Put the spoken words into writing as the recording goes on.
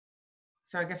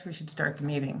So I guess we should start the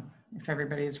meeting if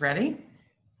everybody is ready.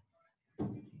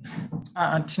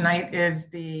 Tonight is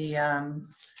the,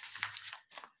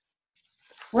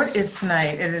 what is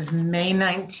tonight? It is May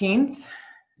 19th,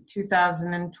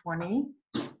 2020.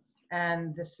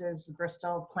 And this is the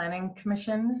Bristol Planning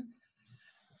Commission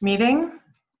meeting.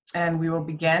 And we will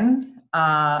begin.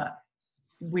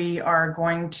 We are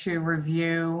going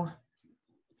to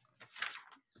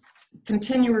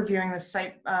continue reviewing the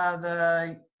site,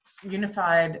 the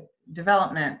unified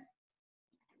development.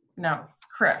 No,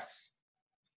 Chris.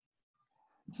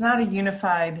 It's not a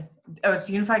unified, oh, it's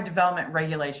unified development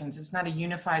regulations. It's not a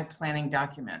unified planning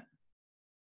document.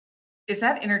 Is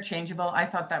that interchangeable? I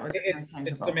thought that was interchangeable.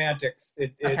 It's semantics.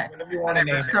 Okay. Whatever you want to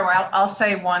name it. So I'll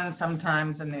say one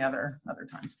sometimes and the other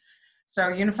times. So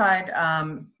unified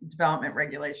development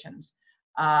regulations.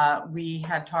 We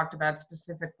had talked about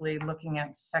specifically looking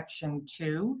at section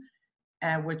 2,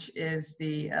 which is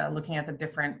the looking at the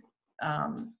different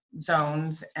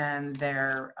zones and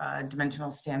their dimensional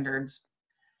standards,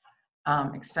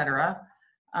 etc.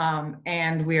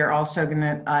 And we are also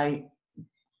I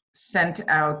sent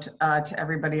out to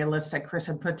everybody a list that Chris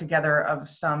had put together of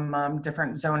some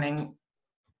different zoning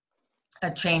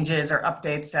changes or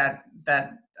updates that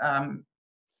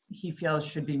he feels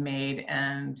should be made.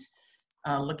 And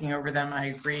looking over them, I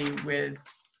agree with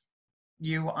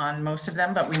you on most of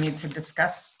them, but we need to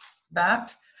discuss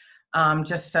that.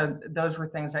 Just so those were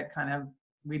things that kind of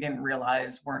we didn't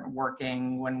realize weren't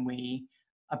working when we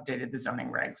updated the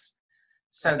zoning regs.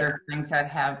 So there's things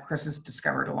that Chris has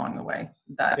discovered along the way.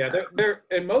 Yeah, they're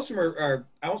and most of them are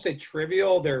I won't say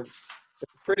trivial. They're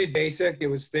pretty basic. It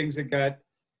was things that got,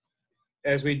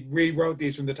 as we rewrote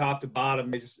these from the top to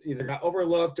bottom, they just either got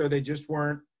overlooked or they just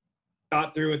weren't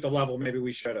thought through at the level maybe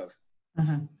we should have.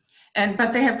 Mm-hmm.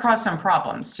 But they have caused some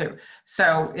problems too.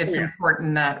 So it's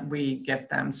important that we get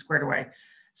them squared away.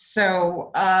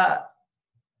 So I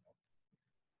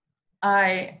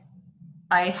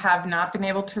have not been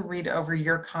able to read over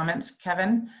your comments,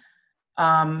 Kevin.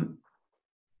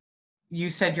 You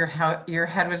said your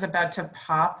head was about to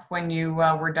pop when you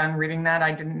were done reading that.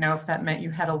 I didn't know if that meant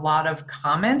you had a lot of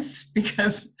comments,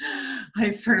 because I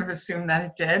sort of assumed that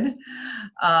it did.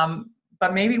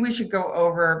 But maybe we should go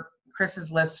over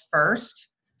Chris's list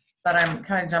first, but I'm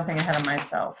kind of jumping ahead of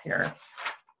myself here.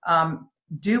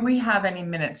 Do we have any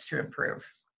minutes to approve?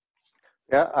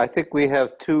 Yeah, I think we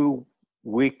have 2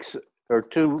 weeks or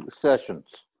 2 sessions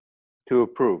to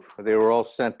approve. They were all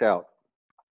sent out.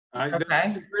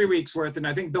 Okay. 3 weeks worth, and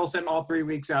I think Bill sent all 3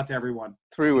 weeks out to everyone.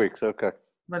 3 weeks, okay.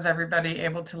 Was everybody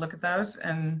able to look at those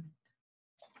and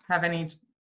have any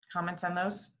comments on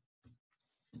those?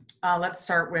 Let's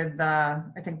start with, I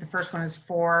think the first one is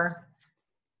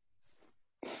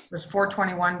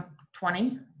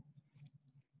 4/21/20.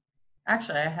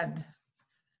 Actually, I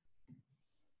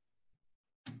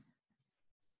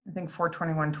think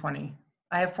 4/21/20.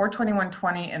 I have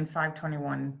 4/21/20 and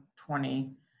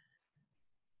 5/21/20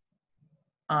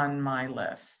 on my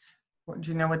list. Do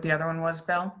you know what the other one was,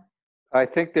 Bill? I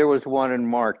think there was one in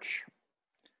March.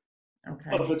 Okay.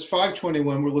 Well, if it's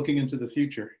 5/21, we're looking into the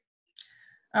future.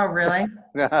 Oh, really?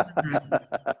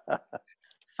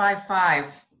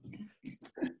 5/5.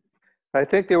 I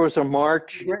think there was a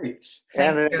March Great.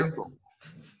 and an Thank you. April.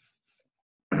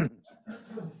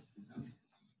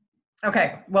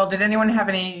 Okay, well, did anyone have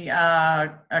any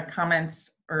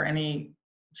comments or any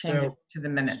changes to the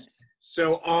minutes?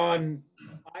 So on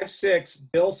 5/6,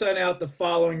 Bill sent out the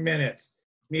following minutes: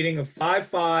 meeting of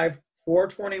 5/5,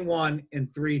 4/21, and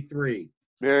 3/3.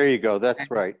 There you go. That's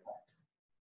right.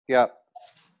 Yep.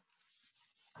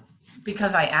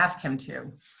 Because I asked him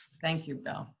to. Thank you,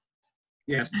 Bill.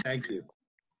 Yes, thank you.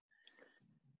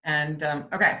 And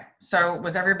okay, so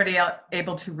was everybody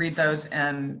able to read those,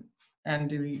 and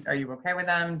are you okay with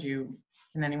them?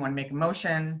 Can anyone make a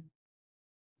motion?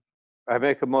 I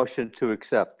make a motion to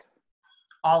accept.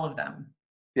 All of them.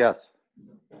 Yes.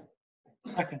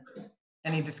 Okay.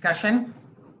 Any discussion?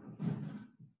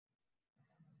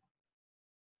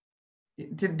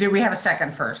 Do we have a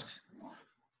second first?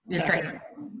 You second.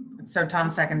 So Tom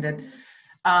seconded.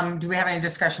 Do we have any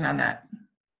discussion on that?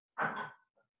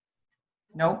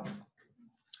 Nope.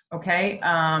 Okay.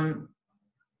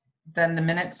 Then the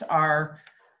minutes are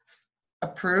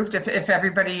approved. If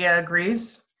everybody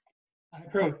agrees. I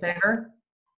approve. In favor?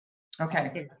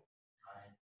 Okay.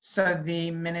 So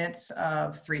the minutes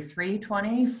of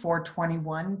 3/3/20,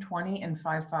 4/21/20, and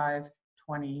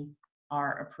 5/5/20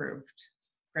 are approved.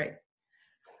 Great.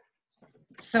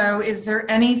 So is there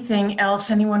anything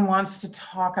else anyone wants to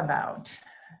talk about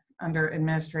under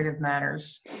administrative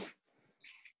matters?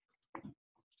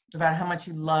 About how much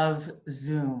you love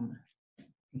Zoom?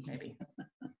 maybe.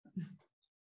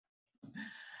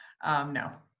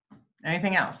 No.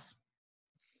 Anything else?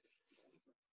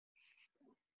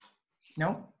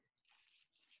 Nope.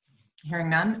 Hearing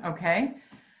none, okay.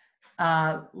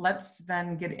 Let's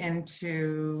then get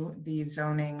into the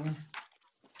zoning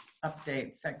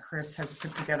updates that Chris has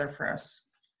put together for us.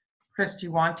 Chris, do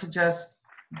you want to just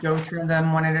go through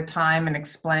them one at a time and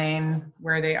explain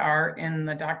where they are in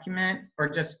the document, or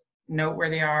just note where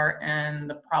they are and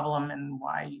the problem and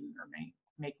why you are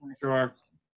making this? Sure.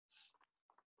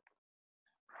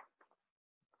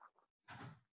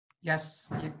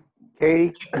 Yes.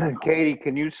 Katie, Katie,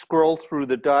 can you scroll through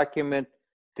the document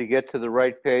to get to the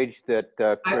right page that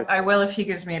Chris? I will if he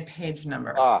gives me a page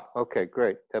number. Okay,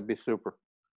 great. That'd be super.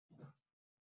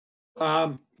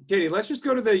 Katie, let's just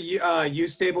go to the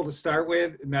use table to start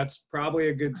with, and that's probably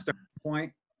a good start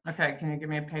point. Okay, can you give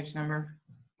me a page number?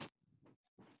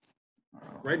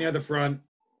 Right near the front.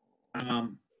 It's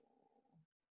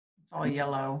all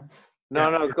yellow.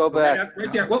 No, go back.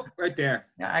 Right there. Whoop, right there.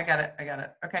 Yeah, I got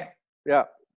it. Okay. Yeah.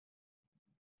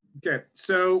 Okay,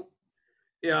 so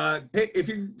if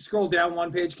you scroll down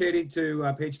one page, Katie,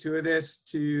 to page 2 of this,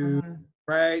 to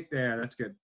right there, that's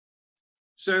good.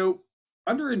 So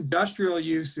under industrial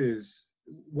uses,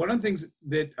 one of the things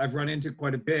that I've run into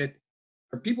quite a bit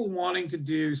are people wanting to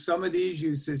do some of these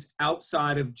uses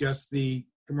outside of just the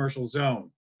commercial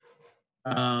zone.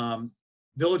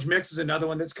 Village mix is another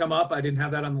one that's come up. I didn't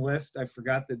have that on the list. I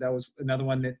forgot that that was another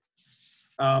one that,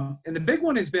 and the big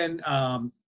one has been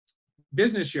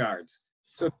business yards.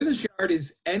 So a business yard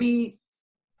is anything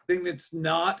that's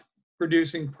not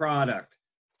producing product.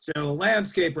 So a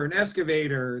landscaper, an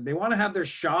excavator, they want to have their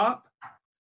shop.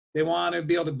 They want to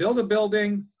be able to build a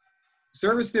building,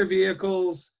 service their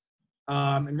vehicles,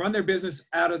 and run their business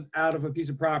out of a piece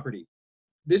of property.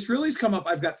 This really has come up.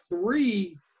 I've got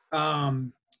 3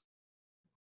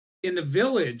 in the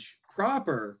village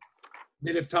proper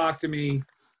that have talked to me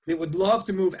that would love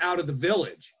to move out of the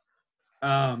village.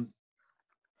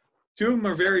 2 of them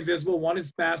are very visible. One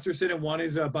is Masterson and one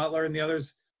is Butler, and the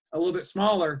other's a little bit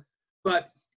smaller.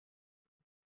 But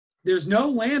there's no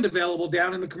land available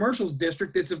down in the commercial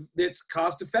district that's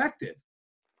cost effective.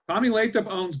 Tommy Lathrop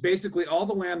owns basically all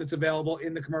the land that's available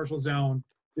in the commercial zone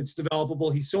that's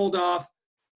developable. He sold off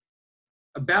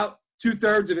about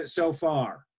 2/3 of it so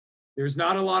far. There's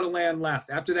not a lot of land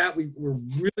left. After that, we're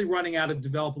really running out of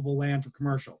developable land for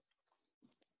commercial.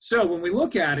 So when we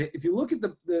look at it, if you look at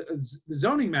the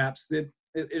zoning maps, that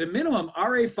at a minimum,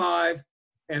 RA5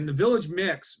 and the village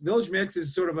mix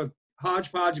is sort of a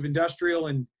hodgepodge of industrial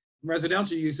and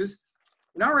residential uses.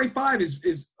 And RA5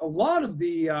 is a lot of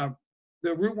the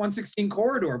Route 116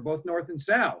 corridor, both north and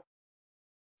south.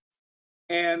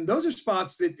 And those are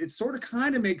spots that it sort of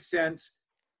kind of makes sense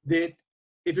that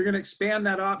if you're going to expand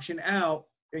that option out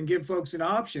and give folks an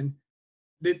option,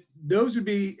 that those would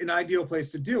be an ideal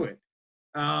place to do it.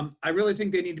 I really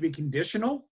think they need to be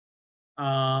conditional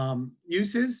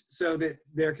uses so that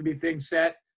there can be things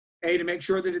set, to make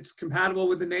sure that it's compatible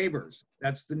with the neighbors.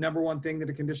 That's the number one thing that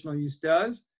a conditional use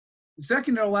does. The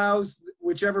second, it allows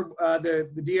whichever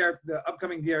the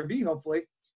upcoming DRB, hopefully,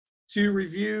 to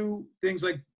review things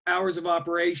like hours of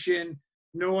operation,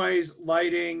 noise,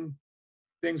 lighting,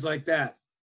 things like that.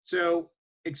 So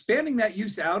expanding that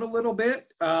use out a little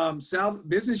bit,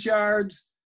 business yards.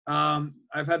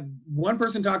 I've had one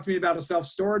person talk to me about a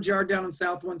self-storage yard down in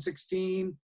South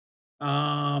 116.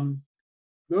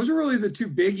 Those are really the 2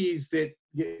 biggies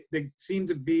that seem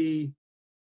to be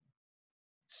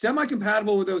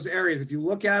semi-compatible with those areas. If you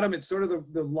look at them, it's sort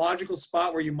of the logical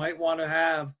spot where you might want to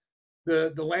have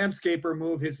the landscaper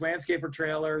move his landscaper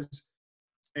trailers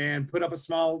and put up a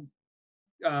small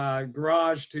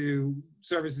garage to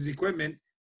service his equipment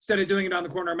instead of doing it on the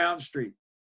corner of Mountain Street.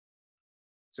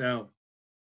 So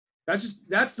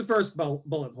that's the first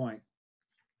bullet point.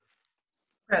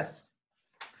 Chris,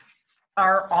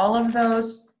 are all of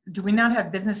those, do we not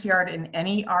have business yard in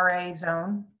any RA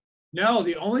zone? No,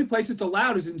 the only place it's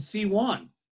allowed is in C1.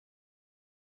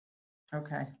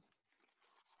 Okay.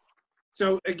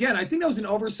 So again, I think that was an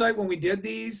oversight when we did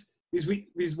these,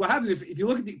 because what happens if you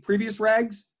look at the previous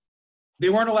regs, they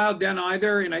weren't allowed then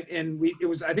either. I think it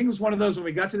was one of those when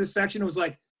we got to this section, it was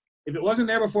like, if it wasn't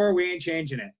there before, we ain't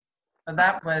changing it. So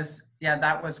that was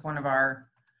one of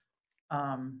our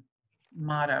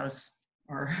mottos,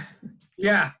 or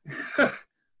yeah,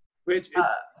 which is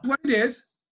what it is.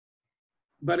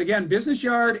 But again, business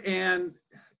yard and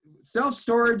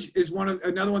self-storage is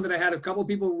another one that I had a couple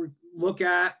people look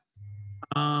at.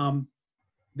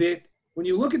 That when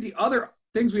you look at the other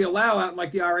things we allow out, like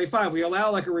the RA5, we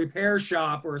allow like a repair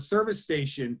shop or a service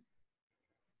station.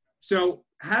 So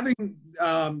having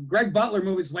Greg Butler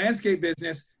move his landscape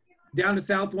business down to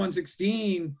South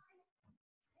 116,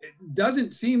 it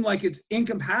doesn't seem like it's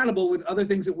incompatible with other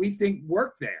things that we think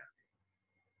work there.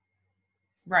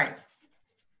 Right.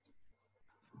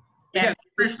 Again, And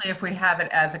especially if we have it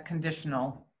as a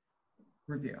conditional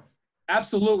review.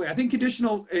 absolutely. I think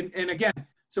conditional, and again,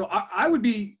 so I would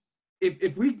be,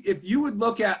 if you would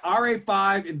look at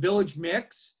RA5 and Village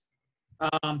Mix,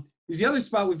 because the other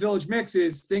spot with Village Mix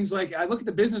is things like, I look at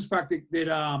the business practice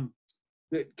that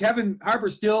Kevin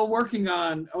Harper's still working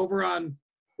on over on,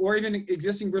 or even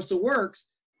existing Bristol Works.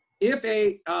 If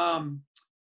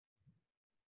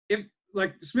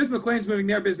like Smith McLean's moving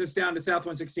their business down to South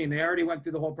 116, they already went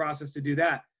through the whole process to do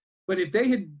that. But if they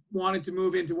had wanted to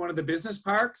move into one of the business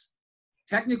parks,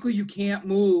 technically you can't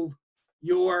move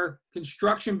your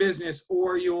construction business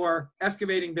or your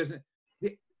excavating business.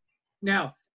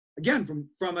 Now, again,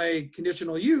 from a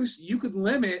conditional use, you could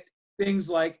limit things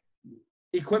like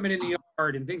equipment in the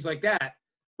yard and things like that,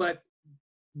 but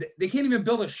they can't even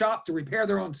build a shop to repair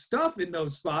their own stuff in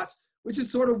those spots, which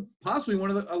is sort of possibly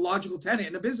a logical tenant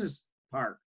in a business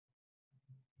park.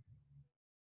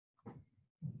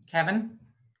 Kevin?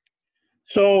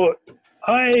 So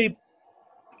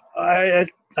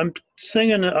I'm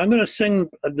singing. I'm going to sing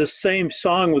the same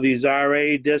song with these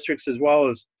RA districts as well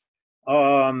as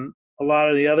a lot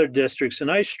of the other districts, and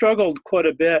I struggled quite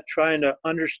a bit trying to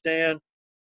understand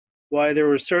why there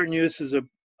were certain uses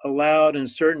allowed in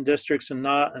certain districts and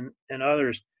not in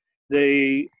others.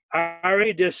 The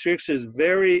RA districts is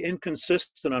very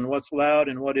inconsistent on what's allowed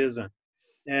and what isn't,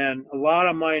 and a lot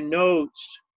of my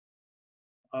notes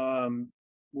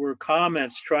were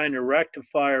comments trying to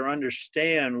rectify or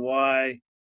understand why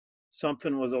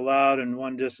something was allowed in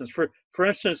one distance. For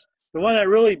instance, the one that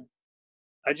really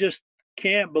I just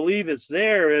can't believe it's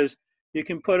there is you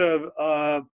can put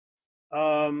a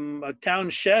town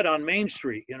shed on Main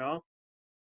Street, you know.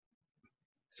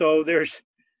 So there's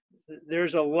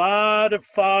a lot of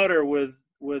fodder with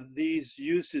these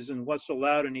uses and what's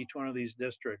allowed in each one of these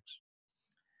districts.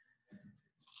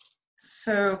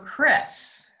 So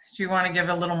Chris, do you want to give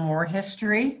a little more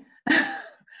history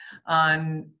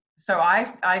on, so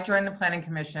I joined the Planning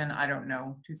Commission, I don't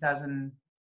know,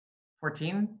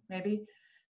 2014 maybe,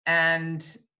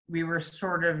 and we were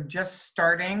sort of just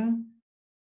starting,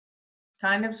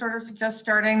 just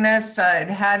starting this. It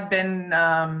had been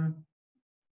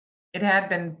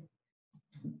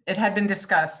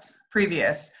discussed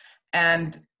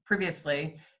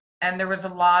previously, and there was a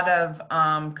lot of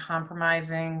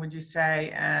compromising, would you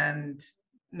say, and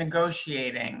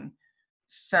negotiating.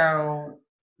 So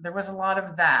there was a lot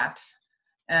of that,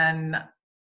 and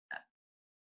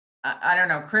I don't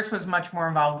know, Chris was much more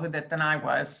involved with it than I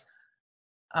was.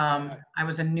 I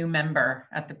was a new member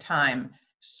at the time.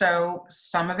 So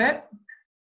some of it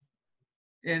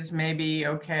is maybe,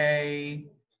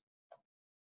 okay,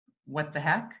 what the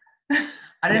heck?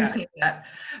 I didn't say that,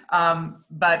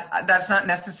 but that's not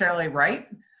necessarily right.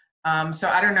 So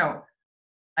I don't know.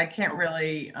 I can't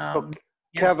really.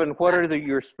 Kevin, what are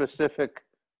your specific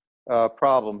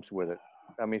problems with it?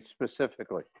 I mean,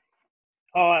 specifically.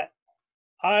 I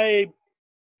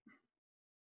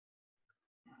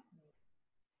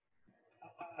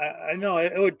know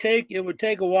it would take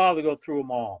a while to go through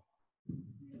them all.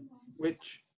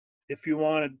 Which, if you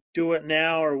want to do it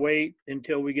now or wait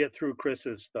until we get through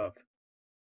Chris's stuff.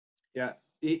 yeah,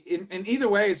 in either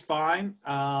way, it's fine.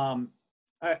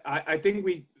 I think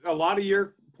a lot of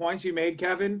your points you made,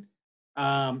 Kevin,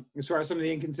 as far as some of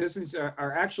the inconsistencies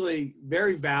are actually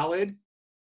very valid.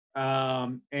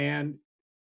 And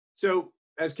so,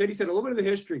 as Katie said, a little bit of the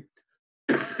history,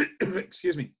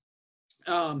 excuse me.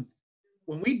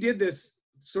 When we did this,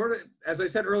 sort of, as I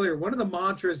said earlier, one of the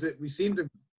mantras that we seem to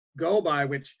go by,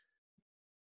 which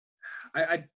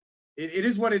it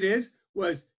is what it is,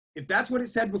 was if that's what it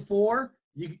said before,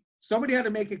 somebody had to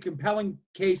make a compelling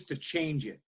case to change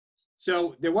it.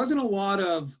 So there wasn't a lot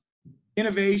of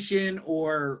innovation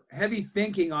or heavy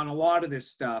thinking on a lot of this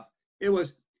stuff. It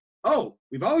was, oh,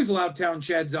 we've always allowed town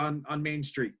sheds on Main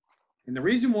Street. And the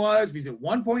reason was because at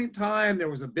one point in time, there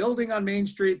was a building on Main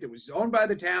Street that was owned by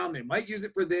the town. They might use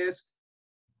it for this.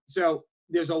 So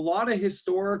there's a lot of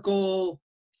historical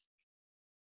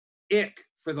ick,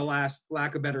 for the lack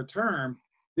of a better term,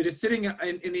 that is sitting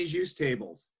in these use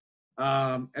tables.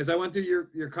 As I went through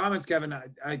your comments, Kevin,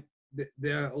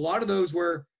 a lot of those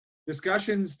were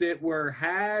discussions that were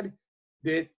had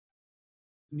that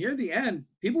near the end,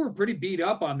 people were pretty beat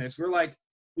up on this. We're like,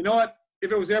 you know what?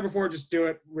 If it was there before, just do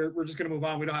it. We're just going to move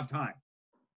on. We don't have time.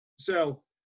 So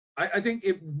I think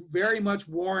it very much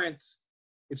warrants,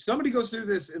 if somebody goes through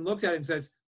this and looks at it and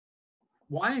says,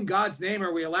 why in God's name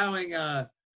are we allowing a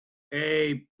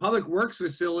public works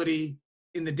facility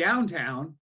in the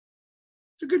downtown?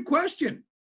 It's a good question.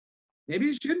 Maybe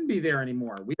it shouldn't be there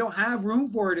anymore. We don't have room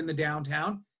for it in the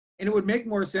downtown, and it would make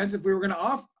more sense if we were going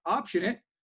to option it.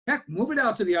 Heck, move it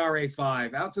out to the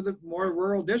RA5, out to the more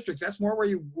rural districts. That's more where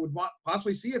you would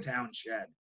possibly see a town shed.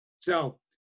 So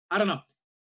I don't know.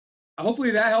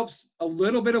 Hopefully that helps a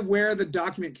little bit of where the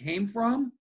document came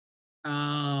from.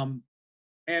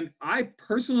 And I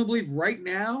personally believe right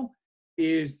now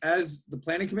is, as the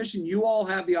Planning Commission, you all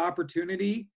have the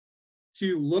opportunity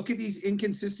to look at these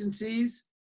inconsistencies,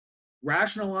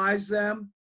 rationalize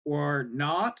them or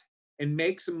not, and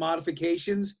make some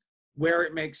modifications where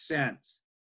it makes sense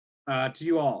to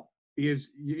you all.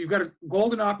 Because you've got a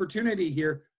golden opportunity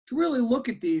here to really look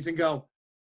at these and go,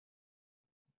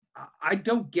 I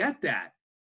don't get that.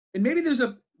 And maybe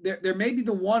there may be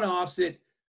the one-offs that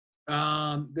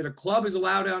a club is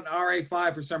allowed out in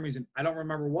RA5 for some reason. I don't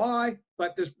remember why,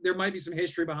 but there might be some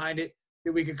history behind it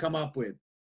that we could come up with.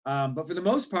 But for the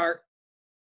most part,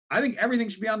 I think everything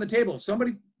should be on the table. If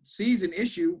somebody sees an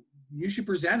issue, you should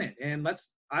present it, and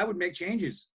I would make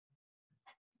changes.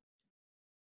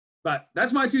 But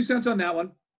that's my 2 cents on that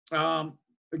one.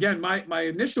 Again, my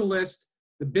initial list,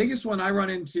 the biggest one I run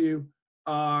into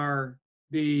are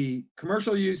the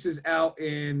commercial uses out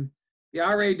in the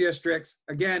RA districts.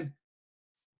 Again,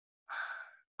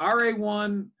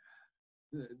 RA1,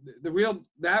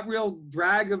 that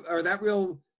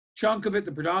real chunk of it,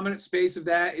 the predominant space of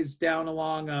that is down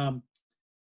along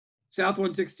South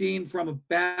 116 from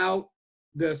about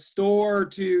the store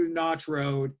to Notch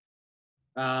Road.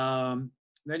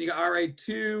 Then you got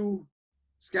RA2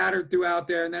 scattered throughout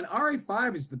there. And then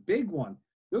RA5 is the big one.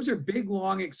 Those are big,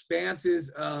 long expanses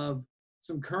of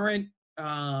some current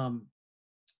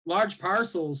large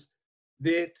parcels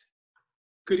that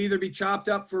could either be chopped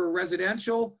up for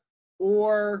residential,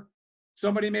 or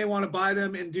somebody may want to buy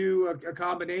them and do a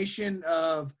combination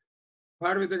of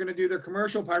part of it they're going to do their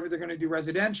commercial, part of it they're going to do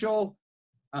residential.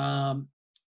 There are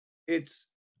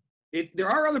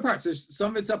other parts. There's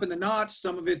some of it's up in the Notch,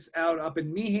 some of it's up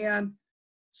in Meehan.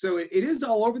 So it is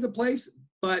all over the place.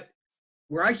 But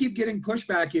where I keep getting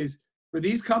pushback is for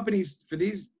these companies, for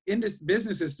these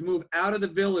businesses to move out of the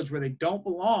village where they don't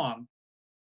belong.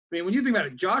 I mean, when you think about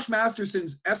it, Josh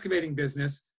Masterson's excavating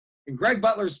business and Greg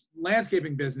Butler's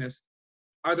landscaping business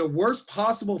are the worst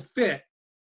possible fit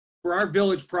for our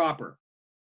village proper.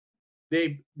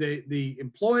 The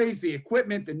employees, the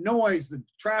equipment, the noise, the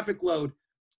traffic load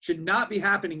should not be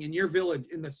happening in your village,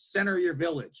 in the center of your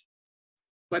village.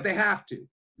 But they have to,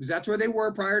 because that's where they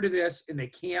were prior to this, and they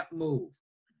can't move.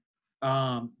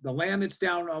 The land that's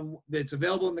that's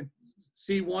available in the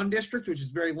C1 district, which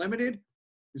is very limited,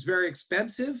 is very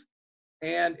expensive,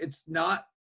 and it's not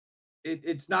going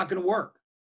to work.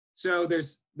 So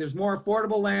there's more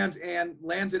affordable lands and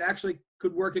lands that actually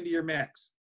could work into your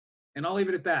mix. And I'll leave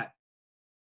it at that.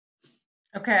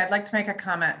 Okay, I'd like to make a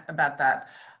comment about that.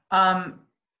 Well,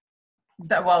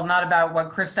 not about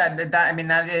what Chris said, but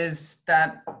that is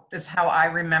how I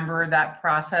remember that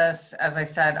process. As I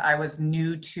said, I was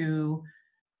new to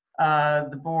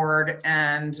the board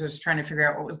and just trying to figure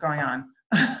out what was going on.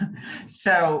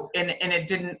 So, and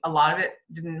a lot of it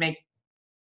didn't make,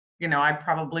 I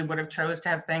probably would have chose to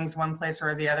have things one place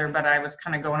or the other, but I was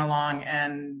kind of going along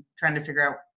and trying to figure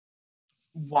out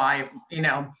why,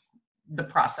 the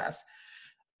process.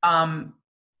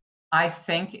 I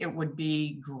think it would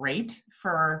be great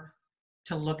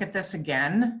to look at this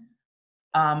again.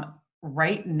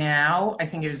 Right now, I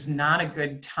think it is not a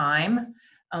good time.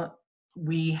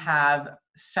 We have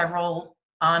several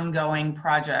ongoing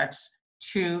projects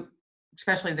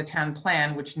especially the town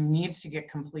plan, which needs to get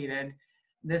completed.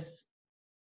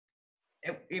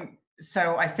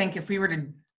 So I think if we were to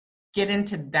get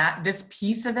into this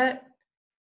piece of it,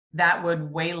 that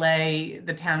would waylay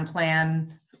the town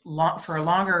plan for a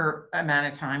longer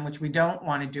amount of time, which we don't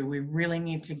want to do. We really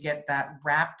need to get that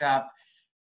wrapped up.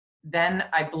 Then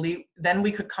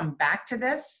we could come back to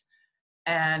this,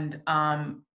 and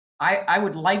I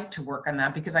would like to work on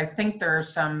that, because I think there are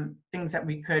some things that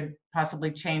we could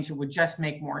possibly change that would just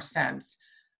make more sense.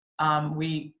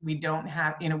 We don't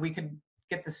have, we could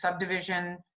get the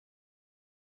subdivision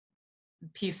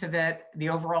piece of it, the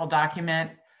overall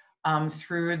document,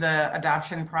 through the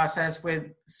adoption process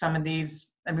with some of these.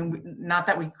 Not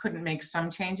that we couldn't make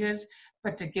some changes,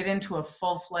 but to get into a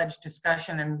full-fledged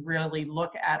discussion and really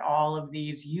look at all of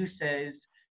these uses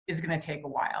is going to take a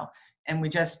while. And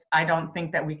I don't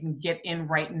think that we can get in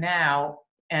right now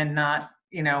and not,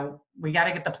 we got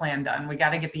to get the plan done. We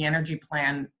got to get the energy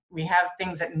plan. We have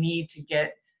things that need to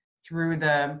get through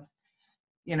the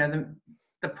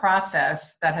the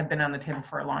process that have been on the table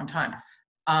for a long time.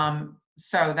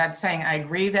 So that's saying I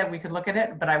agree that we could look at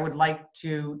it, but I would like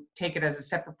to take it as a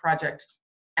separate project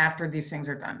after these things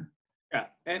are done. Yeah,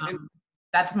 and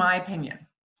That's my opinion.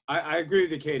 I agree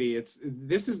with you, Katie.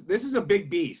 This is a big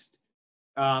beast.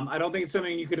 I don't think it's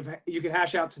something you could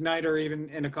hash out tonight or even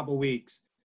in a couple weeks.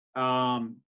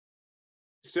 So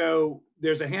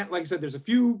there's like I said, there's a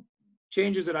few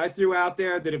changes that I threw out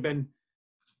there that have been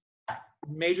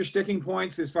major sticking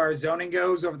points as far as zoning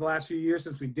goes over the last few years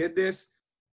since we did this,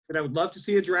 that I would love to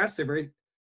see addressed. They're very,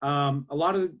 a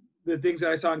lot of the things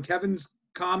that I saw in Kevin's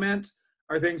comments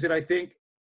are things that I think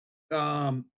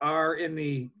are in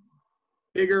the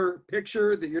bigger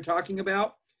picture that you're talking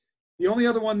about. The only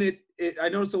other one that I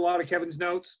noticed a lot of Kevin's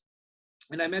notes,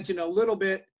 and I mentioned a little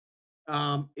bit,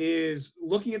 is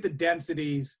looking at the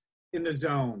densities in the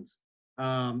zones.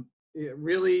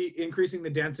 Really increasing the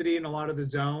density in a lot of the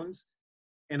zones.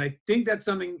 And I think that's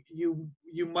something you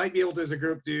might be able to, as a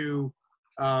group, do.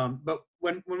 But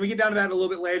when we get down to that a little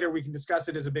bit later, we can discuss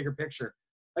it as a bigger picture.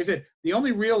 Like I said, the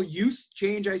only real use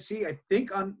change I see, I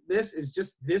think, on this is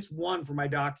just this one for my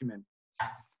document.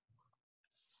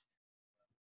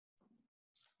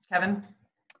 Kevin?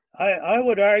 I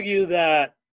would argue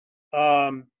that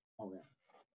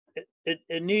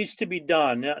it needs to be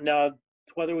done. Now,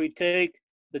 whether we take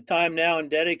the time now and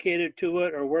dedicate it to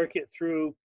it or work it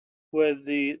through with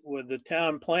the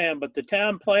town plan, but the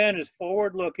town plan is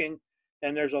forward looking,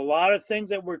 and there's a lot of things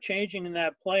that we're changing in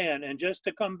that plan. And just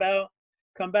to come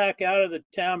back out of the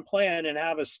town plan and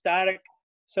have a static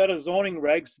set of zoning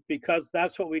regs because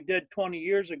that's what we did 20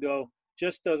 years ago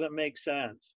just doesn't make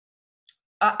sense.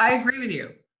 I agree with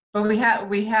you, but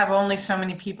we have only so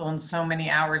many people and so many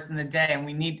hours in the day, and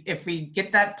we need, if we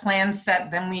get that plan set,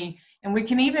 then we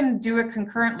can even do it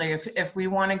concurrently if we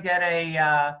want to get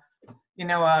a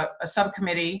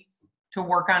subcommittee to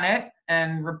work on it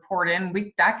and report in,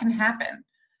 that can happen.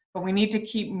 But we need to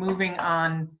keep moving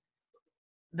on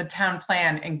the town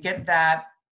plan and get that,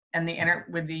 and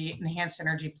with the enhanced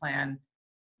energy plan,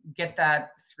 get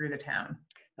that through the town.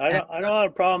 I don't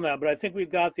have a problem with that, but I think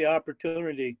we've got the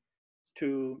opportunity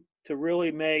to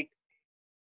really make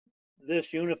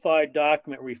this unified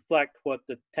document reflect what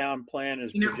the town plan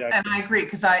is projecting. And I agree,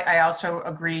 because I also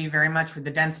agree very much with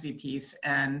the density piece.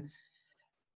 And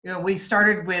we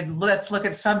started with, let's look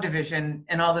at subdivision,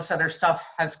 and all this other stuff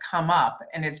has come up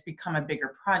and it's become a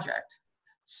bigger project.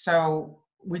 So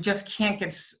we just can't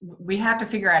we have to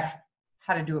figure out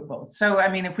how to do it both. So,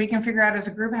 I mean, if we can figure out as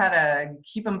a group how to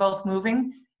keep them both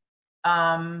moving,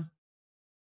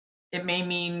 it may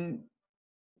mean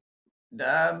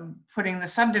putting the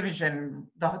subdivision,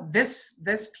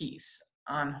 this piece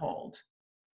on hold.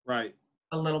 Right.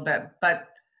 A little bit, but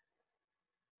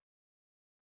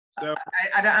So,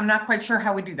 I'm not quite sure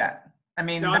how we do that. I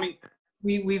mean,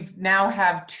 we've now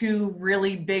have two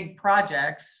really big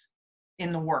projects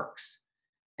in the works,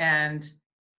 and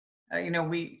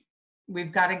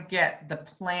we've got to get the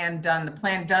plan done. The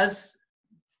plan does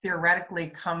theoretically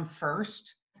come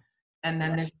first, and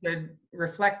then this should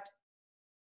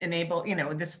enable,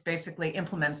 this basically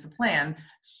implements the plan.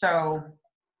 So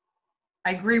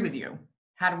I agree with you.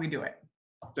 How do we do it?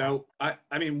 So I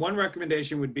mean, one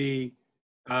recommendation would be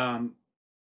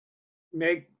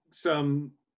make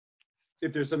some,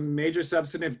 if there's some major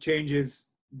substantive changes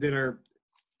that are,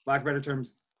 lack of better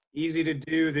terms, easy to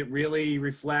do, that really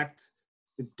reflect,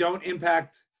 that don't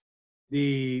impact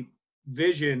the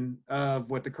vision of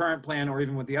what the current plan or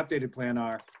even what the updated plan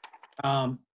are.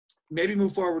 Maybe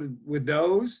move forward with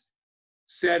those,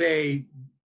 set a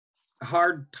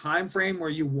hard time frame where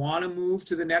you want to move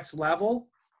to the next level,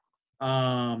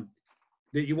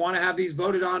 that you want to have these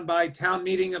voted on by town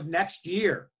meeting of next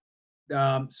year.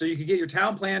 So you can get your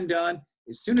town plan done.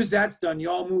 As soon as that's done, you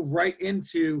all move right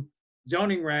into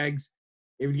zoning regs.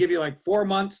 It would give you like 4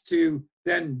 months to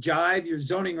then jive your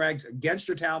zoning regs against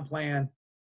your town plan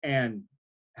and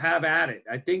have at it.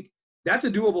 I think that's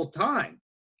a doable time.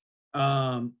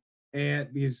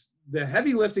 And because the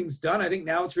heavy lifting's done, I think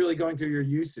now it's really going through your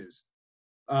uses.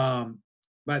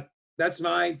 But that's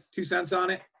my 2 cents on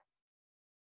it.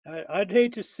 I'd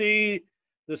hate to see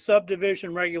the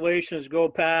subdivision regulations go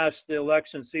past the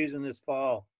election season this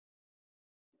fall.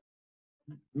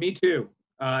 Me too.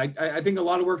 I think a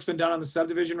lot of work's been done on the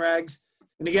subdivision regs.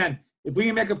 And again, if we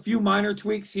can make a few minor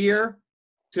tweaks here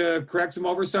to correct some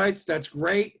oversights, that's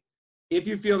great. If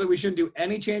you feel that we shouldn't do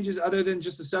any changes other than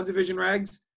just the subdivision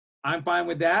regs, I'm fine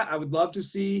with that. I would love to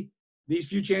see these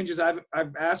few changes I've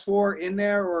asked for in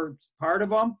there or part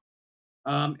of them,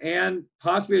 and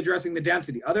possibly addressing the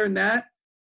density. Other than that,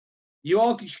 you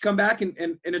all should come back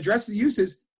and address the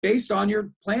uses based on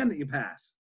your plan that you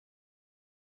pass.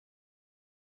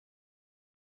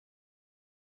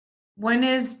 When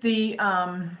is the,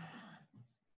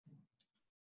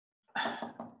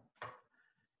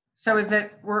 so is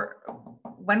it,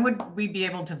 when would we be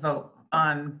able to vote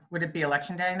on, would it be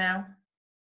election day now?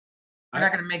 We're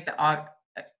not gonna make the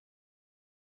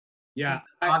Yeah,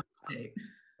 August date.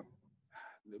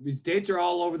 these dates are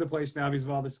all over the place now because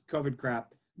of all this COVID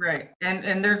crap. Right,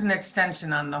 and there's an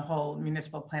extension on the whole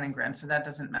municipal planning grant, so that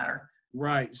doesn't matter.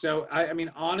 Right. So I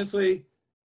mean, honestly,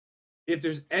 if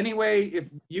there's any way, if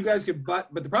you guys could but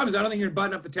the problem is I don't think you're gonna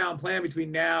button up the town plan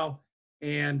between now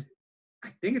and I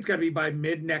think it's gotta be by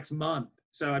mid next month.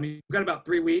 So I mean, we've got about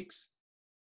 3 weeks.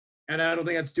 And I don't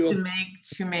think that's doable.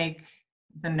 To make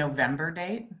the November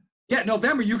date? Yeah,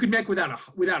 November you could make without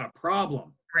a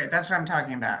problem. Right, that's what I'm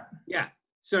talking about. Yeah.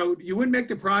 So you wouldn't make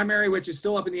the primary, which is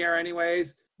still up in the air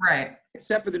anyways. Right.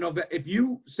 Except for the November. If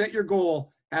you set your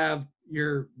goal, have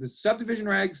the subdivision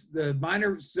regs, the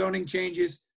minor zoning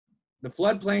changes, the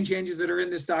floodplain changes that are in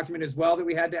this document as well that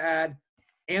we had to add,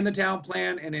 and the town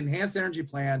plan and enhanced energy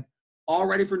plan all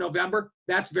ready for November,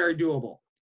 that's very doable.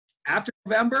 After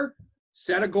November,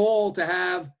 set a goal to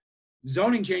have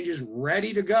zoning changes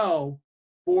ready to go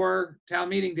for town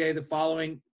meeting day the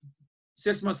following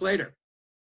 6 months later.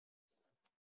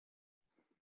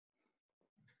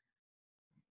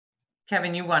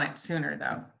 Kevin, you want it sooner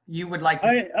though. You would like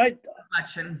to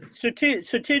election.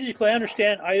 Strategically,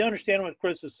 I understand what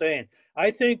Chris is saying.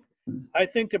 I think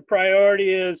the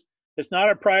priority is, it's not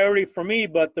a priority for me,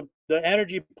 but the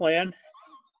energy plan,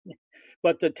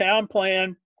 but the town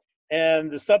plan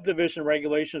and the subdivision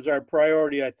regulations are a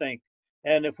priority, I think.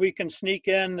 And if we can sneak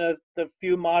in the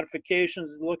few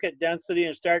modifications, look at density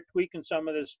and start tweaking some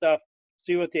of this stuff,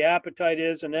 see what the appetite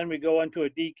is, and then we go into a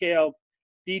detailed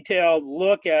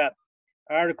look at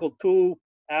Article 2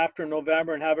 after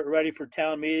November and have it ready for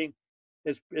town meeting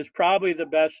is probably the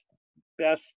best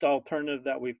alternative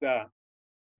that we've got.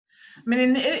 I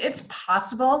mean, it's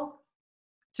possible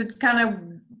to kind of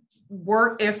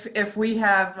work if we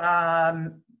have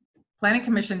planning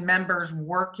commission members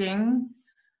working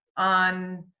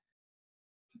on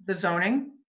the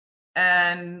zoning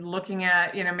and looking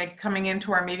at, coming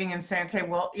into our meeting and saying, okay,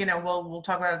 well, we'll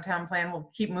talk about the town plan. We'll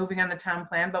keep moving on the town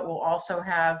plan, but we'll also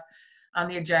have on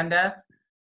the agenda,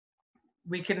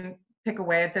 we can pick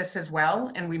away at this as well,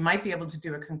 and we might be able to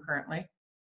do it concurrently.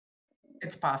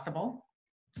 It's possible.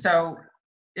 So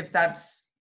if that's,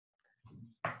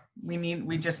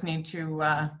 we just need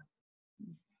to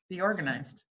be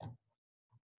organized.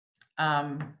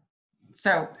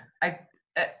 So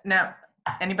now,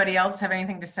 anybody else have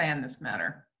anything to say on this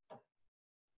matter?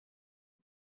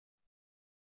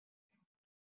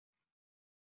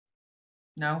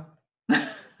 No?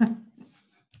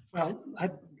 Well,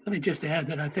 let me just add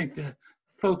that I think the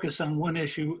focus on one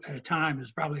issue at a time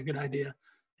is probably a good idea,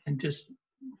 and just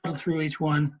go through each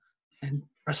one and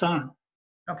press on.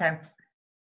 Okay.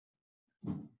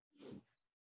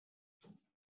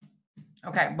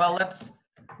 Okay, well, let's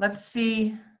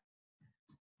see.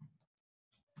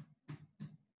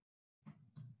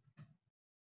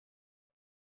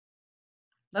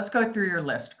 Let's go through your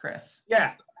list, Chris.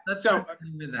 Yeah. Let's So, go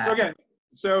through that. okay.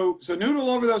 So noodle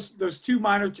over those two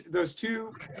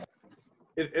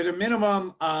at a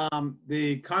minimum,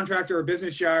 the contractor or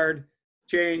business yard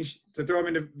change to throw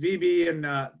them into VB and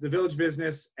the village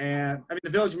business, and the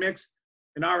village mix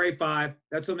in RA5.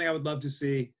 That's something I would love to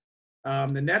see. The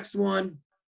next one,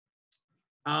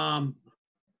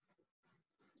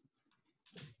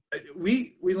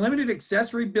 we limited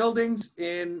accessory buildings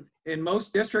in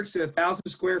most districts to 1,000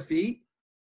 square feet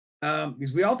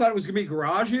because we all thought it was going to be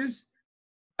garages.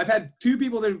 I've had 2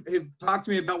 people that have talked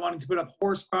to me about wanting to put up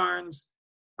horse barns,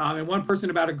 and one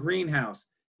person about a greenhouse.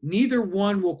 Neither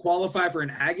one will qualify for an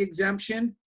ag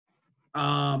exemption,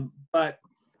 but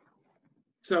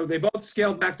so they both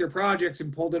scaled back their projects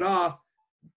and pulled it off.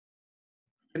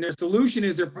 And their solution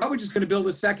is they're probably just going to build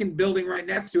a second building right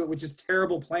next to it, which is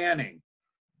terrible planning.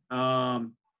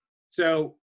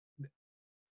 So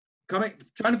trying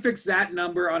to fix that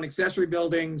number on accessory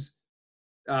buildings,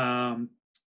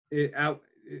 it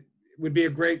would be a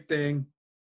great thing.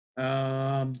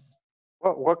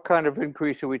 What kind of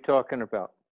increase are we talking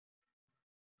about?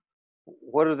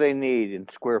 What do they need in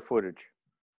square footage?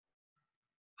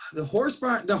 The horse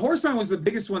barn was the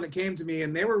biggest one that came to me,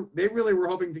 and they really were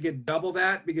hoping to get double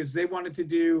that because they wanted to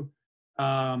do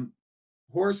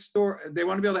horse store. They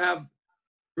want to be able to have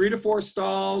 3 to 4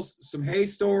 stalls, some hay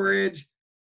storage,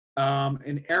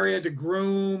 an area to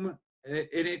groom.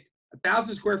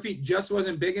 1,000 square feet just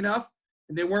wasn't big enough.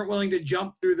 and they weren't willing to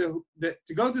jump through to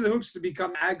go through the hoops to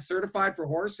become ag certified for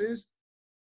horses.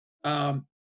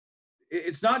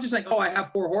 It's not just like, oh, I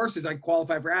have 4 horses, I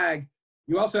qualify for ag.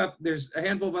 You also have, there's a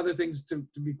handful of other things to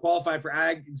be qualified for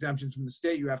ag exemptions from the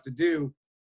state you have to do.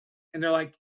 And they're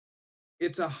like,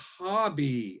 it's a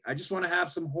hobby. I just want to have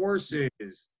some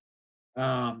horses.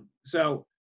 So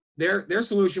their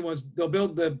solution was they'll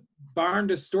build the barn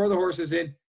to store the horses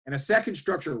in, and a second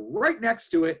structure right next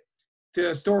to it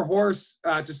to store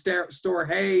store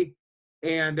hay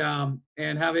and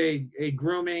have a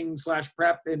grooming /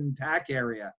 prep and tack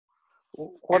area.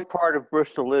 What part of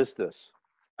Bristol is this?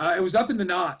 It was up in the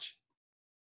Notch.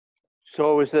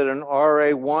 So is it an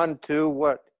RA1, 2,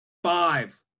 what?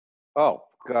 5. Oh,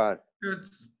 God.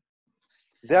 It's-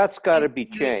 That's got to be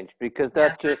changed because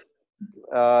that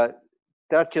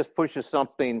just pushes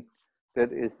something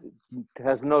that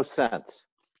has no sense.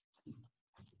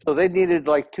 So they needed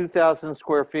like 2,000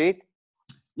 square feet?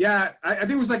 Yeah, I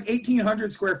think it was like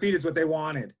 1,800 square feet is what they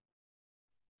wanted.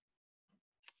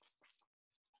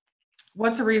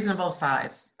 What's a reasonable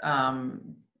size?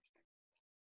 Can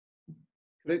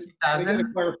I get a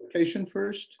 2,000? clarification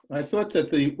first? I thought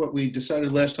that what we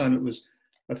decided last time, it was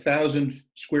 1,000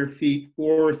 square feet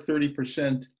or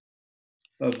 30%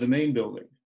 of the main building.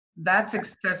 That's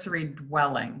accessory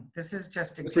dwelling. This is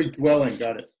just, Free dwelling,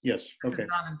 got it. Yes, this okay, is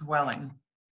not a dwelling.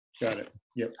 got it.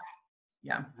 Yep.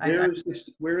 Yeah.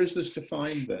 Where is this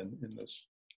defined then in this?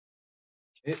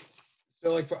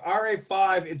 So like for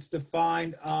RA5, it's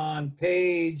defined on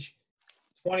page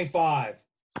 25.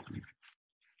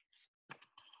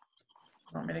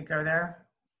 Want me to go there?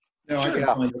 No, I can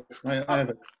Yeah. find it. I have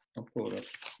it. I'll pull it up.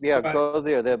 Yeah, Right. go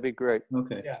there. That'd be great.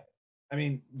 Okay. Yeah. I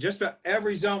mean, just about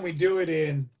every zone we do it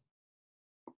in,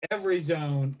 every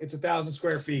zone, it's 1,000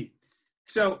 square feet.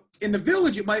 So in the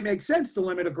village, it might make sense to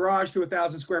limit a garage to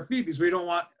 1,000 square feet because we don't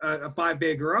want a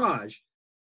 5-bay garage.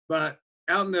 But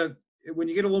out in when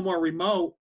you get a little more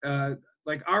remote,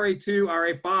 like RA2,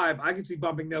 RA5, I could see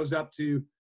bumping those up to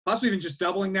possibly even just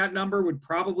doubling that number would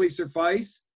probably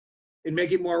suffice and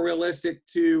make it more realistic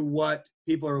to what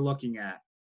people are looking at.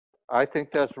 I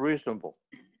think that's reasonable.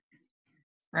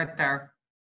 Right there.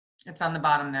 It's on the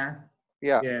bottom there.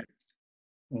 Yeah. Yeah.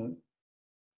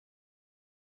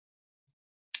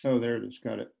 Oh, there it is.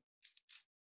 Got it.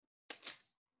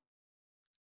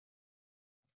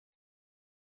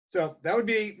 So that would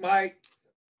be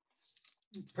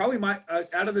probably my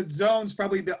out of the zones,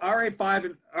 probably the RA5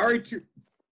 and RA2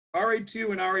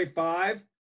 and RA5.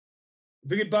 If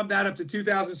we could bump that up to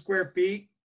 2,000 square feet,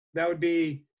 that would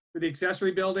be for the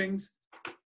accessory buildings.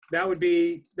 That would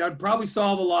probably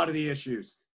solve a lot of the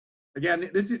issues.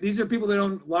 Again, these are people that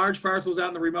own large parcels out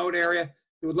in the remote area.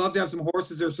 They would love to have some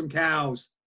horses or some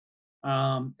cows,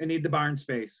 and need the barn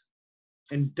space,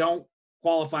 and don't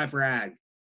qualify for ag.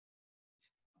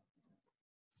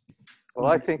 Well,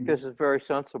 I think this is very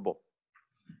sensible.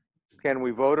 Can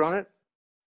we vote on it?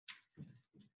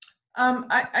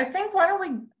 I think why don't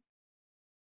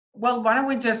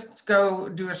we just go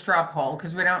do a straw poll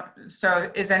because we don't, so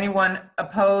is anyone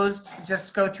opposed?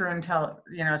 Just go through and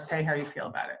say how you feel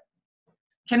about it.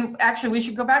 Actually, we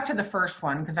should go back to the first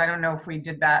one because I don't know if we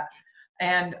did that.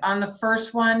 And on the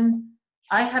first one,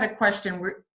 I had a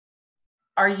question.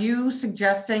 Are you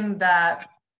suggesting that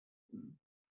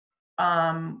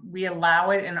we allow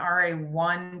it in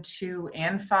RA1, 2,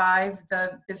 and 5,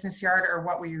 the business yard, or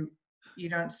what were you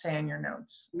don't say in your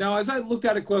notes? No, as I looked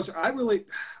at it closer, I look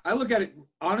at it,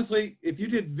 honestly, if you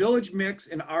did village mix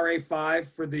in RA5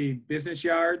 for the business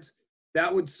yards,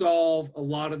 that would solve a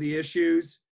lot of the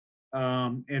issues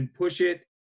and push it.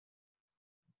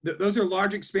 Those are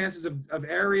large expanses of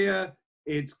area.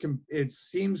 It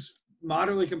seems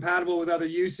moderately compatible with other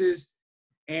uses,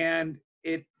 and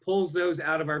it pulls those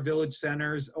out of our village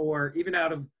centers or even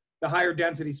out of the higher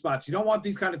density spots. You don't want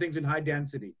these kind of things in high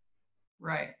density.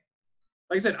 Right.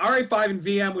 Like I said, RA5 and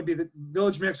VM would be the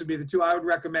village mix would be the two I would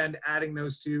recommend adding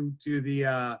those two to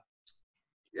the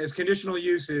as conditional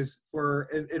uses for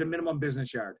at a minimum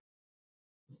business yard.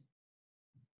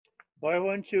 Why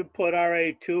wouldn't you put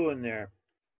RA2 in there?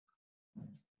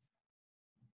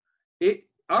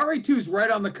 RA2 is right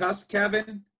on the cusp,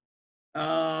 Kevin.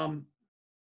 2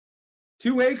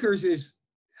 acres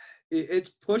it's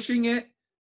pushing it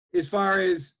as far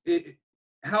as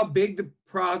how big the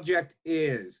project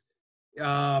is.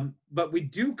 But we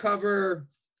do cover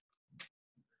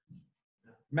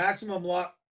maximum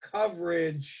lot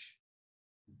coverage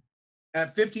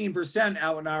at 15%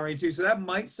 out in RA2. So that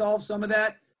might solve some of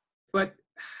that. But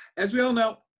as we all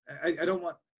know, I don't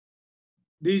want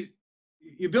these,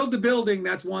 you build the building,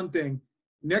 that's one thing.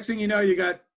 Next thing you know, you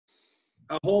got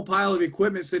a whole pile of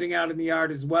equipment sitting out in the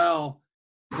yard as well.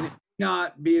 And it may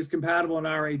not be as compatible in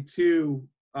RA2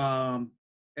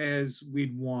 as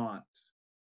we'd want.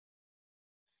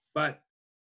 But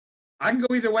I can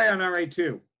go either way on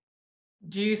RA2.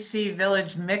 Do you see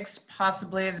village mix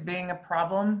possibly as being a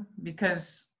problem?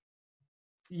 Because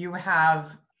you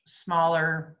have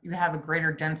a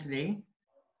greater density,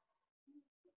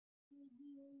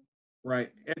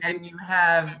 Right. and you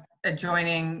have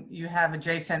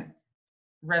adjacent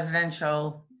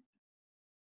residential.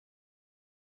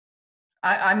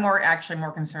 I'm actually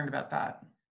more concerned about that.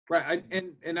 Right.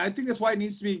 And I think that's why it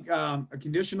needs to be a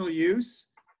conditional use.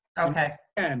 Okay.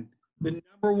 And the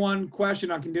number one question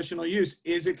on conditional use,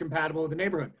 is it compatible with the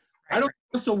neighborhood? I don't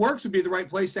think Bristol Works would be the right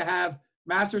place to have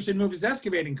Masterson move his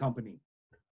excavating company.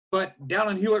 But down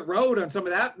on Hewitt Road on some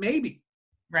of that, maybe.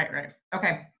 Right.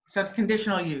 Okay. So it's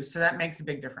conditional use. So that makes a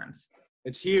big difference.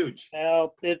 It's huge.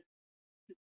 Well, it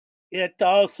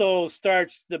also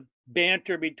starts the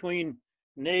banter between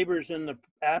neighbors and the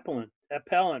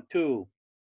appellant too,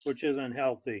 which isn't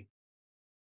healthy.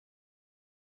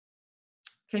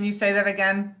 Can you say that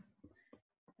again?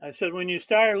 I said, when you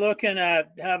start looking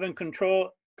at having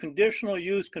conditional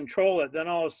use control it, then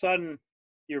all of a sudden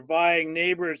you're vying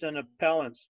neighbors and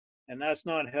appellants, and that's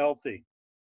not healthy.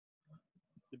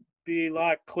 It'd be a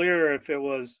lot clearer if it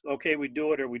was, okay, we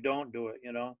do it or we don't do it,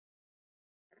 you know?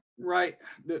 Right.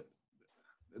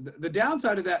 The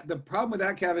downside of that, the problem with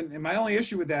that, Kevin, and my only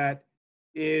issue with that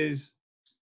is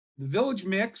the village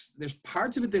mix. There's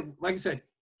parts of it that, like I said,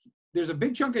 there's a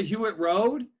big chunk of Hewitt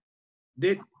Road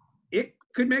that it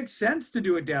could make sense to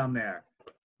do it down there.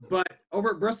 But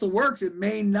over at Bristol Works, it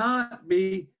may not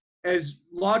be as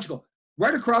logical.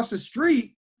 Right across the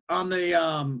street on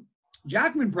the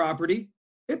Jackman property,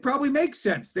 it probably makes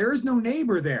sense. There is no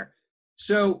neighbor there.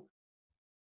 So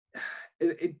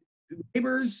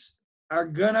neighbors are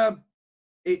gonna,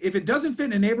 if it doesn't fit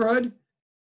in a neighborhood,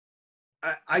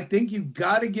 I think you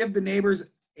got to give the neighbors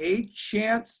a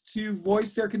chance to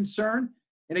voice their concern.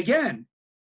 And again,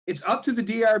 it's up to the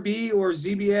DRB or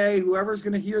ZBA, whoever's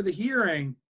going to hear the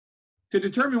hearing, to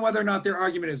determine whether or not their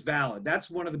argument is valid.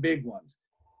 That's one of the big ones.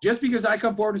 Just because I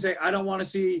come forward and say, I don't want to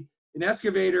see an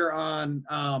excavator on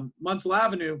Munsell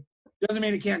Avenue, doesn't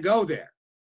mean it can't go there.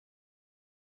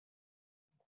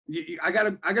 I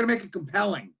gotta make it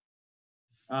compelling,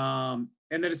 and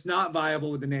that it's not viable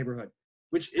with the neighborhood,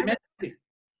 which it may be.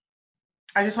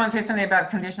 I just want to say something about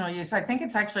conditional use. I think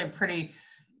it's actually a pretty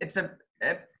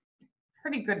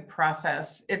good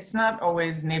process. It's not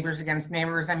always neighbors against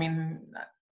neighbors. I mean,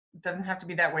 it doesn't have to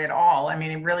be that way at all. I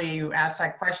mean, really, you ask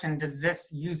that question, does this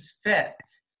use fit?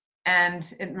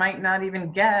 And it might not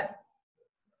even get,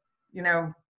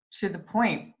 to the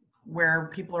point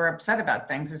where people are upset about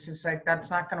things. It's just like, that's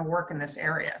not going to work in this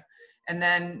area. But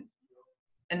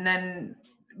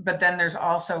then there's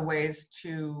also ways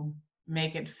to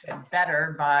make it fit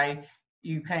better by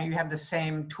you have the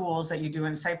same tools that you do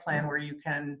in site plan, where you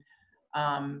can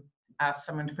ask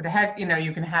someone to put a hedge,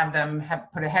 you can have them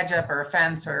put a hedge up or a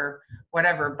fence or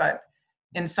whatever. But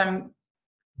in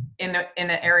an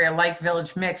area like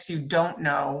Village Mix, you don't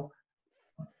know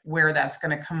where that's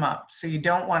going to come up. So you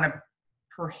don't want to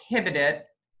prohibit it,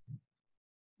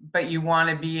 but you want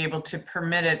to be able to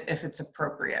permit it if it's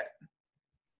appropriate.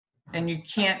 And you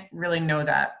can't really know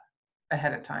that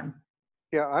ahead of time.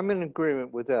 Yeah, I'm in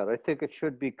agreement with that. I think it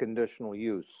should be conditional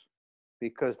use,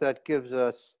 because that gives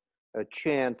us a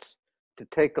chance to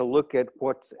take a look at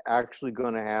what's actually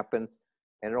going to happen.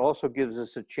 And it also gives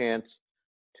us a chance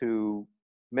to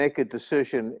make a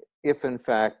decision if in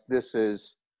fact this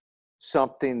is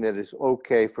something that is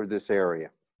okay for this area,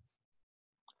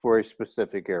 for a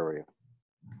specific area.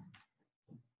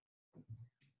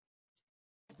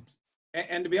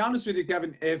 And to be honest with you,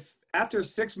 Kevin, if after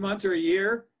 6 months or a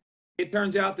year, it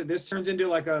turns out that this turns into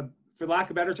like a, for lack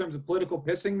of better terms, a political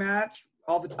pissing match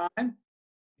all the time,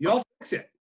 you'll fix it.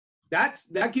 That's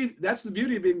the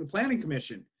beauty of being the planning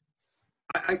commission.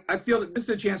 I feel that this is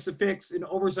a chance to fix an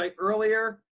oversight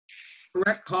earlier,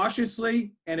 correct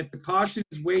cautiously, and if the caution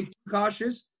is way too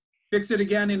cautious, fix it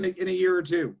again in a year or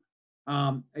two.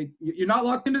 You're not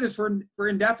locked into this for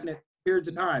indefinite periods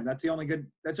of time. That's the only thing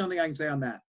I can say on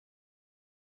that.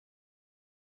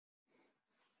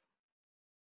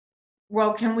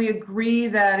 Well, can we agree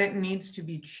that it needs to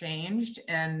be changed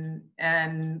and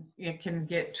it can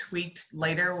get tweaked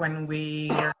later when we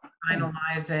are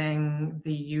finalizing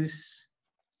the use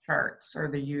charts or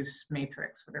the use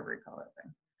matrix, whatever you call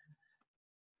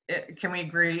it? Can we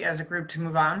agree as a group to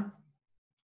move on?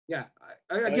 Yeah,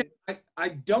 I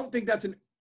don't think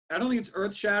I don't think it's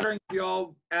earth shattering if you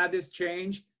all add this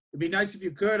change. It'd be nice if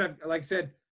you could. Like I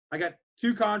said, I got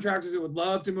two contractors that would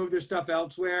love to move their stuff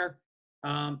elsewhere.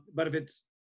 But if it's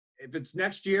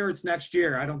next year, it's next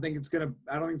year. I don't think it's gonna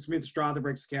be the straw that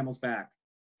breaks the camel's back.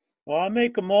 Well, I'll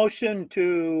make a motion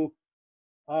to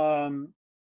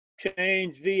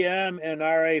change VM and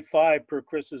RA5 per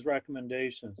Chris's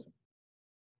recommendations.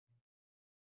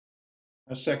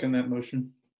 I second that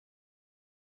motion.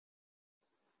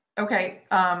 Okay,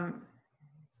 I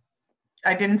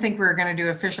didn't think we were gonna do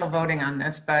official voting on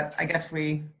this, but I guess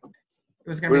it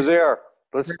was gonna be. We're there.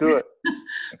 Let's do it.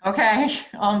 Okay,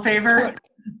 all in favor?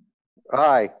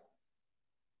 Aye.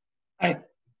 Aye.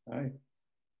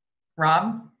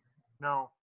 Rob? No.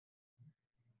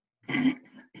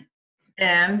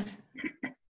 And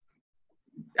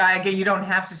you don't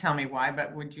have to tell me why,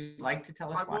 but would you like to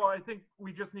tell us Well, why? I think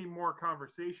we just need more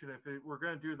conversation. We're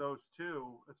going to do those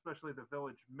two, especially the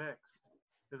village mix,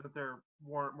 isn't there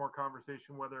more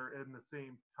conversation whether in the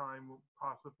same time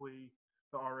possibly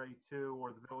the RA2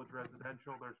 or the village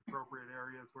residential, there's appropriate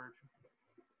areas where it should.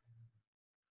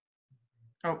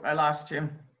 Oh, I lost you.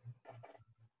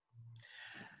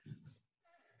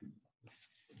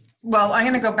 Well, I'm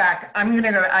going to go back.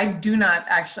 I do not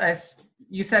actually,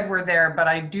 you said we're there, but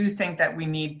I do think that we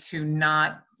need to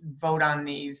not vote on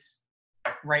these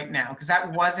right now, because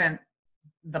that wasn't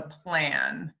the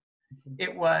plan.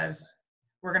 It was,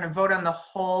 we're going to vote on the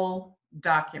whole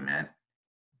document,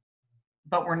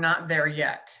 but we're not there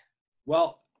yet.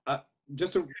 Well,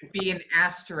 just to Be an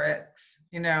asterisk,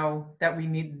 that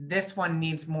this one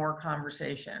needs more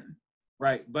conversation.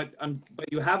 right, but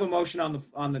you have a motion on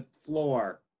the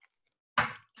floor.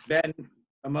 Then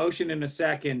a motion in a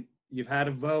second. You've had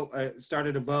a vote,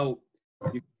 started a vote.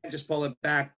 You can't just pull it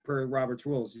back per Robert's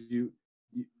rules.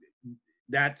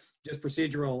 That's just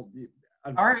procedural.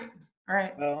 All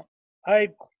right. Well,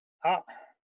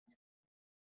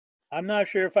 I'm not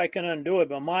sure if I can undo it,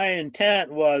 but my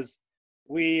intent was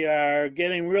we are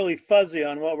getting really fuzzy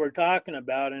on what we're talking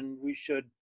about, and we should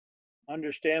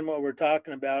understand what we're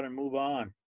talking about and move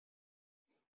on.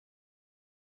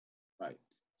 Right.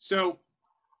 So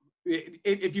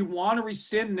if you want to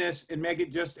rescind this and make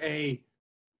it just a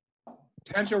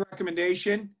potential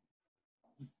recommendation,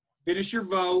 finish your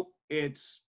vote.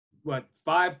 It's what,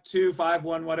 5-2,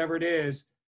 5-1, whatever it is.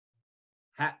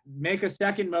 Make a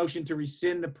second motion to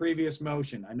rescind the previous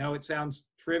motion. I know it sounds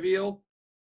trivial,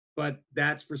 but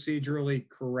that's procedurally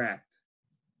correct.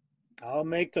 I'll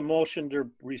make the motion to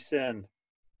rescind.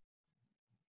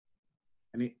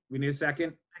 We need a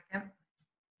second? Second.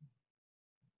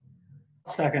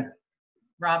 Second.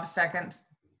 Rob seconds.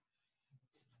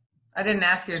 I didn't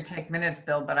ask you to take minutes,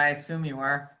 Bill, but I assume you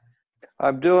are.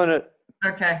 I'm doing it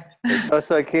Okay. as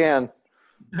best I can.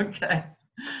 Okay.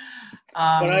 But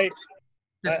I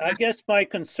guess my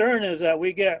concern is that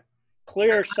we get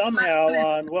clear somehow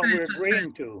on what we're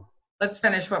agreeing to. Let's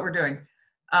finish what we're doing.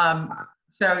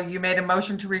 So you made a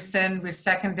motion to rescind. We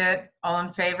second it. All in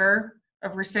favor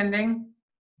of rescinding?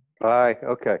 Aye,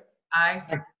 okay.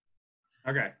 Aye.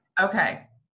 Okay. Okay.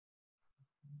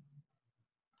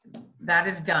 That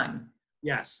is done.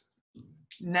 Yes.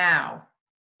 Now,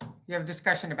 you have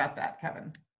discussion about that,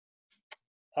 Kevin.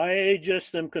 I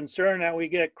just am concerned that we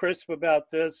get crisp about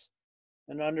this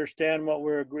and understand what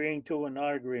we're agreeing to and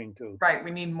not agreeing to. Right, we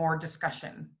need more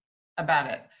discussion about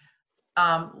it.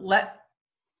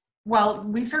 Well,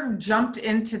 we sort of jumped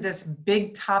into this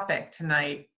big topic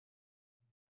tonight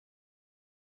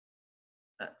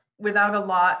without a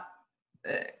lot.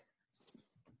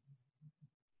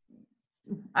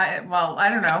 I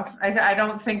don't know. I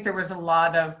don't think there was a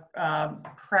lot of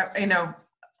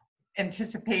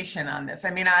anticipation on this. I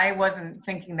mean, I wasn't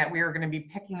thinking that we were going to be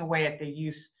picking away at the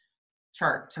use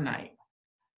chart tonight.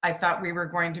 I thought we were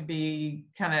going to be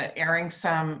kind of airing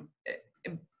some,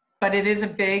 but it is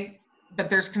but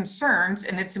there's concerns,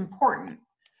 and it's important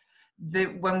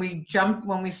that when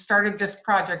we started this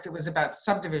project, it was about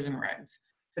subdivision regs,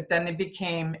 but then it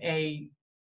became a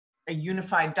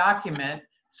unified document.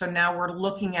 So now we're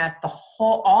looking at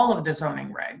all of the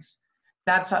zoning regs.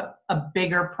 That's a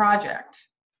bigger project.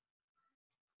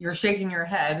 You're shaking your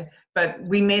head, but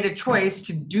we made a choice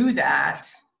to do that.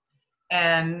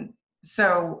 And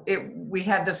so we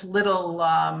had this little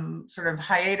sort of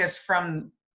hiatus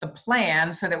from the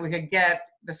plan so that we could get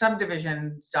the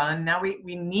subdivisions done. Now we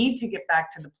need to get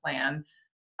back to the plan.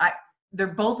 They're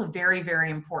both very, very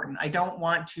important. I don't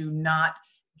want to not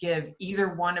give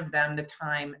either one of them the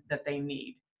time that they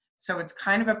need. So it's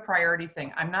kind of a priority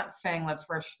thing. I'm not saying let's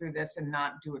rush through this and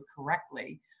not do it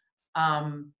correctly.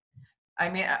 I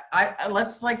mean,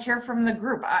 let's hear from the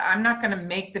group. I'm not going to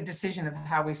make the decision of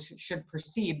how we should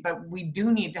proceed, but we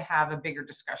do need to have a bigger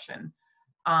discussion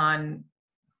on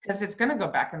because it's going to go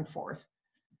back and forth.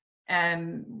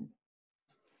 And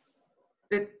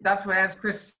that's what, as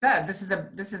Chris said, this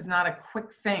is not a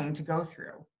quick thing to go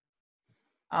through.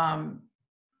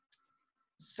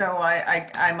 So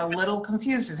I'm a little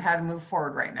confused at how to move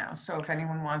forward right now. So if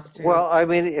anyone wants to. Well, I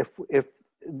mean, if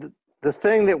the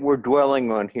thing that we're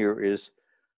dwelling on here is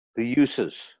the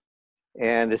uses.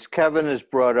 And as Kevin has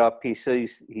brought up, he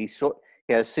says he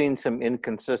has seen some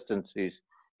inconsistencies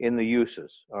in the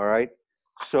uses, all right?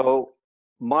 So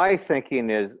my thinking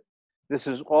is this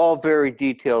is all very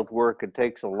detailed work. It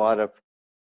takes a lot of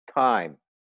time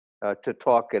to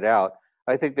talk it out.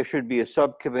 I think there should be a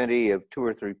subcommittee of 2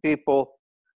 or 3 people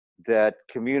that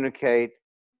communicate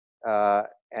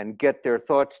and get their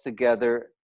thoughts together,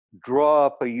 draw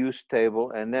up a use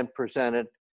table, and then present it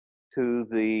to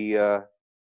the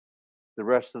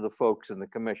rest of the folks in the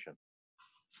commission.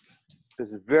 This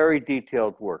is very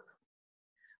detailed work.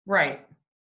 Right.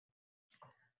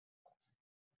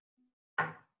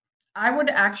 I would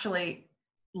actually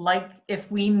like, if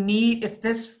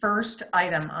this first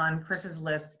item on Chris's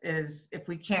list is, if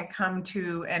we can't come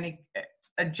to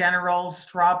a general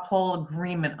straw poll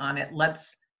agreement on it,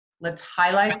 let's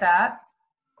highlight that.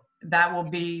 That will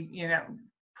be,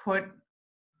 put,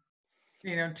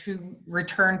 to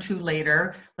return to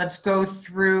later. Let's go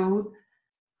through,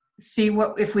 see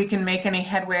if we can make any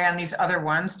headway on these other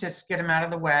ones, just get them out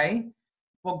of the way.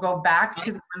 We'll go back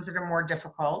to the ones that are more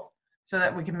difficult so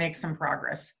that we can make some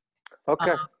progress.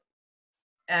 Okay.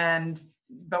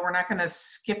 But we're not going to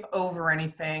skip over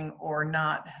anything or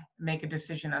not make a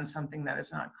decision on something that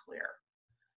is not clear.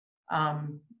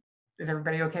 Is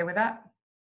everybody okay with that?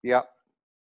 Yep.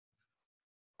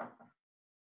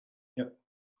 Yep.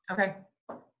 Okay.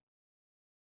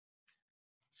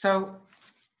 So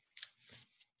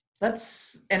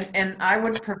and I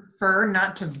would prefer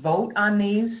not to vote on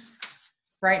these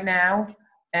right now,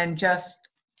 and just,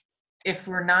 if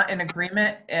we're not in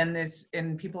agreement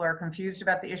and people are confused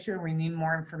about the issue and we need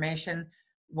more information,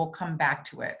 we'll come back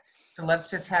to it. So let's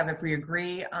just have, if we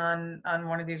agree on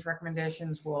one of these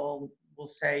recommendations, we'll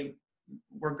say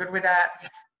we're good with that,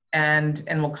 and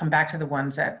we'll come back to the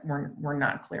ones that we're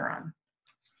not clear on.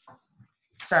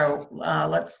 So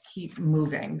let's keep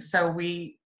moving. So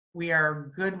we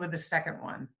are good with the second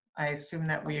one. I assume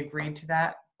that we agreed to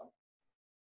that.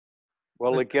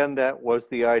 Well, again, that was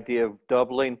the idea of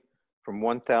doubling from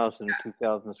 1,000 to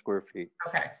 2,000 square feet.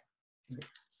 Okay.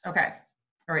 Okay.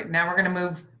 All right. Now we're going to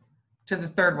move to the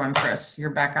third one, Chris. You're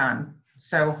back on.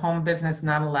 So home business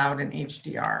not allowed in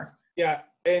HDR. Yeah,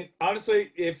 and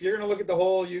honestly, if you're going to look at the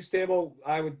whole use table,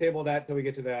 I would table that till we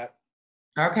get to that.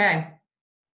 Okay.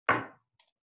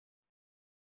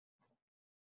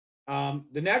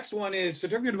 The next one is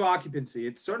certificate of occupancy.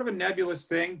 It's sort of a nebulous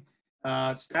thing.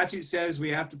 Statute says I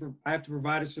have to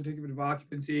provide a certificate of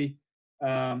occupancy,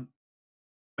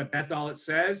 but that's all it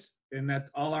says, and that's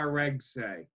all our regs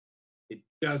say. It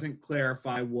doesn't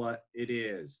clarify what it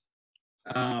is.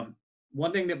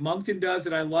 One thing that Moncton does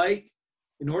that I like,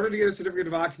 in order to get a certificate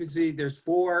of occupancy, there's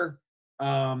 4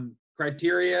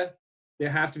 criteria that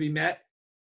have to be met.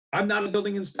 I'm not a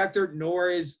building inspector, nor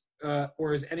is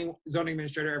any zoning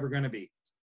administrator ever going to be.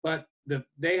 But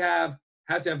they has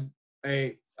to have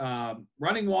a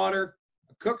running water,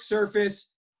 a cooked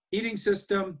surface, heating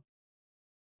system,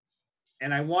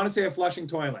 and I want to say a flushing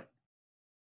toilet.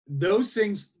 Those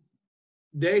things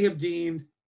they have deemed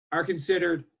are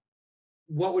considered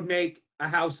what would make a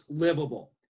house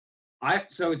livable.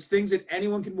 So it's things that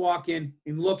anyone can walk in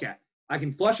and look at. I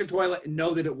can flush a toilet and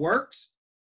know that it works.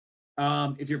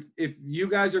 If you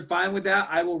guys are fine with that,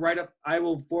 I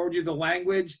will forward you the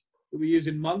language that we use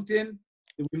in Moncton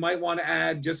that we might want to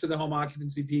add just to the home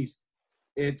occupancy piece.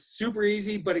 It's super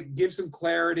easy, but it gives some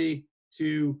clarity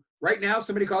to, right now,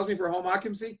 somebody calls me for a home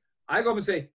occupancy, I go up and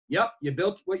say, yep, you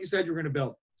built what you said you were going to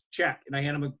build. Check. And I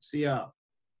hand them a CO.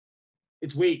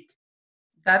 It's weak.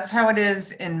 That's how it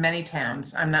is in many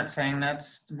towns. I'm not saying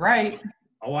that's right.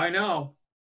 Oh, I know.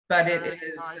 But it Very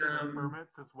is. tied to their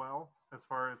permits as well, as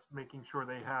far as making sure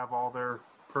they have all their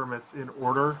permits in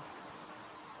order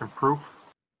and proof.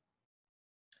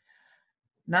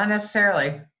 Not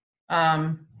necessarily.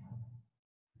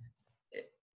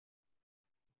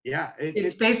 Yeah.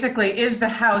 It's basically, is the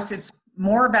house, it's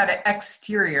more about an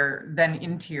exterior than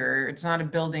interior. It's not a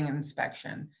building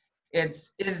inspection.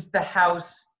 Is the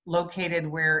house located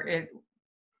where it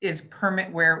is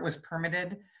where it was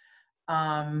permitted?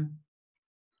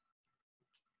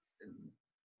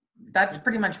 That's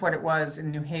pretty much what it was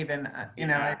in New Haven,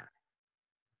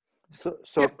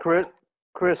 So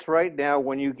Chris, right now,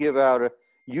 when you give out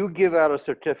a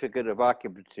certificate of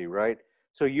occupancy, right?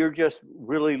 So you're just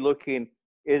really looking,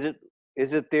 is it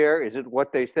Is it there? Is it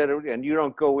what they said? And you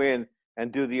don't go in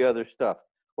and do the other stuff.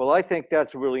 Well, I think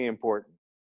that's really important.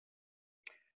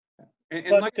 And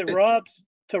But like I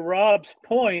to Rob's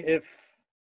point, if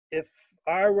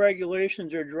our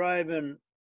regulations are driving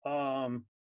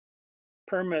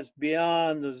permits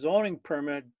beyond the zoning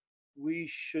permit, we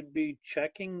should be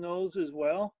checking those as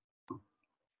well.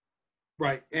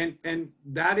 right, and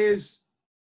that is,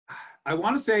 I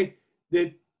want to say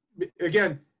that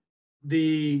again,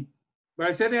 when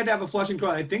I said they had to have a flushing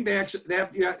toilet, I think they have,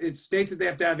 yeah, it states that they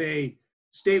have to have a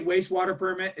state wastewater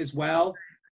permit as well,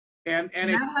 and And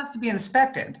it, that has to be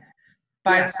inspected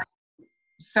by, yes,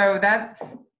 so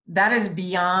that is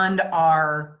beyond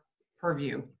our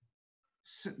purview.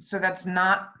 So that's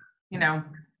not, you know,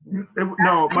 No, it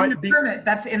that's in might the be. permit,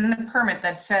 that's in the permit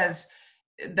that says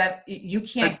that you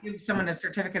can't give someone a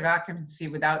certificate of occupancy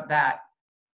without that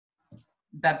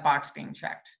box being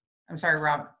checked. I'm sorry,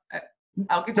 Rob.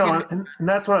 I'll get to No, you. and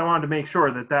that's what I wanted to make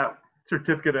sure that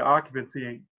certificate of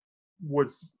occupancy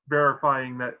was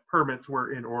verifying that permits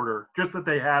were in order, just that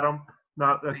they had them,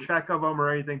 not a check of them or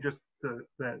anything, just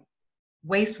that.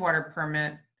 Wastewater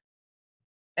permit,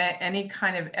 any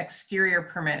kind of exterior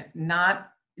permit,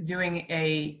 not doing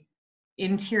a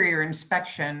interior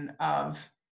inspection of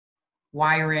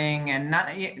wiring and not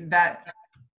that.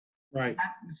 right.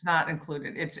 It's not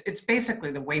included. It's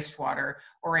basically the wastewater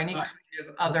or any Uh, kind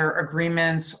of other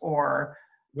agreements or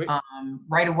Wait.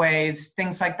 right-of-ways,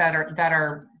 things like that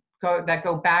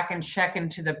go back and check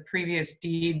into the previous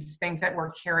deeds, things that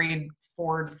were carried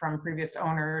forward from previous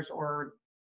owners or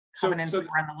covenants that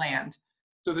were on the land.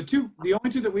 So the only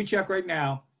two that we check right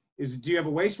now is, do you have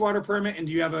a wastewater permit and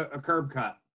do you have a curb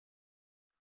cut?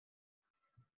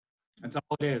 That's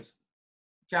all it is.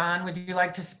 John, would you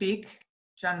like to speak?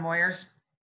 John Moyers?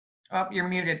 Oh, you're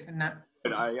muted.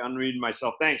 I unmuted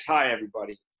myself. Thanks. Hi,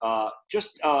 everybody.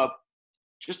 Just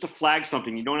to flag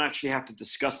something, you don't actually have to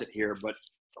discuss it here, but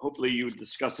hopefully you would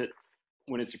discuss it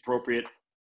when it's appropriate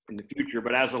in the future.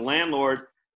 But as a landlord,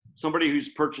 somebody who's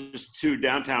purchased 2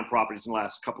 downtown properties in the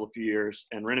last couple of few years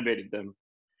and renovated them,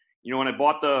 you know, when I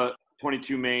bought the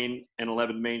 22 Main and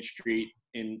 11 Main Street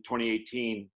in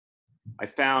 2018, I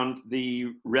found the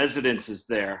residences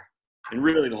there, and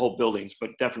really the whole buildings,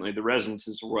 but definitely the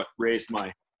residences were what raised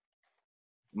my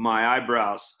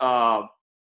eyebrows,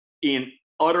 in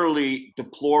utterly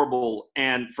deplorable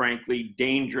and frankly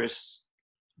dangerous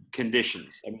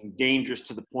conditions. I mean, dangerous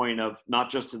to the point of not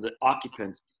just to the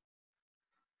occupants,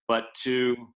 but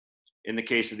to, in the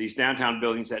case of these downtown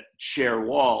buildings that share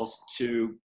walls,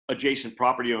 to adjacent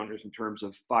property owners in terms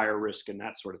of fire risk and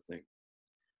that sort of thing.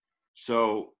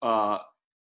 So,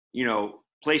 you know,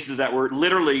 places that were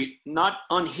literally not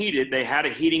unheated, they had a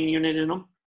heating unit in them,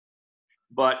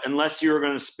 but unless you were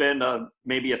going to spend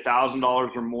maybe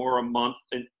 $1,000 or more a month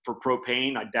for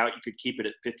propane, I doubt you could keep it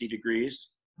at 50 degrees.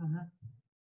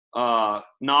 Mm-hmm.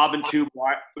 Knob and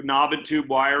tube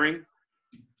wiring,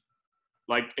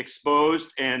 like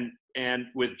exposed and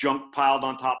with junk piled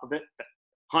on top of it,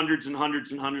 hundreds and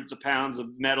hundreds and hundreds of pounds of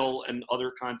metal and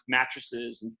other kinds of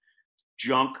mattresses and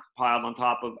junk piled on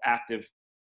top of active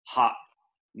hot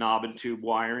knob and tube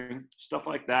wiring, stuff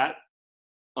like that.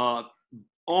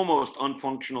 Almost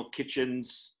unfunctional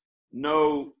kitchens,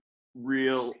 no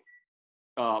real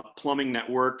plumbing that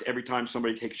worked. Every time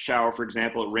somebody takes a shower, for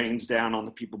example, it rains down on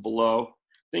the people below.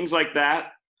 Things like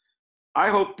that. I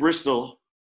hope Bristol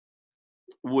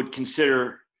would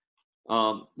consider,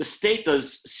 the state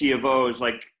does C of O's,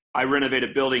 like I renovate a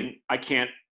building, I can't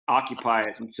occupy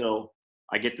it until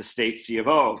I get the state C of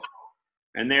O.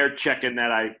 And they're checking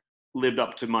that I lived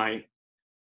up to my,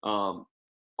 all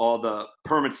the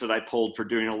permits that I pulled for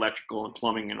doing electrical and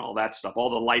plumbing and all that stuff, all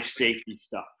the life safety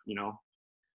stuff, you know.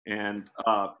 And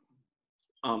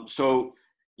so,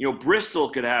 you know, Bristol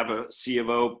could have a C of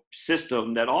O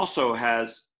system that also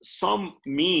has some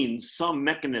means, some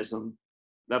mechanism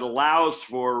that allows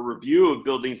for review of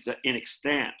buildings that in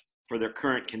extant for their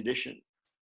current condition.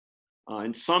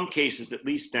 In some cases, at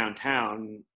least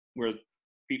downtown, where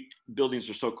buildings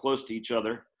are so close to each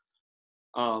other,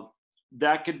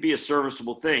 that could be a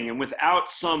serviceable thing. And without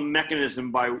some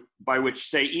mechanism by which,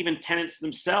 say, even tenants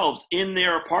themselves in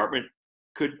their apartment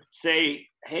could say,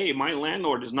 hey, my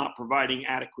landlord is not providing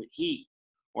adequate heat,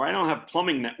 or I don't have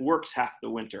plumbing that works half the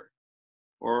winter,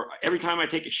 or every time I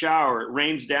take a shower, it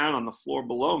rains down on the floor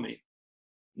below me.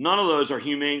 None of those are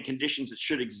humane conditions that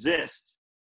should exist.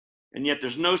 And yet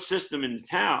there's no system in the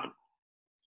town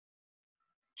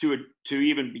to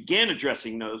even begin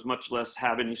addressing those, much less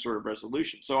have any sort of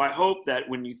resolution. So I hope that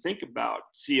when you think about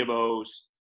C of O's,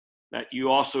 that you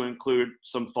also include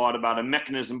some thought about a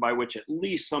mechanism by which at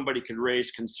least somebody could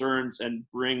raise concerns and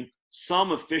bring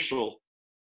some official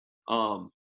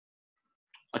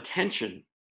attention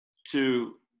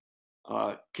to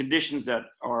conditions that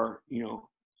are,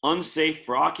 unsafe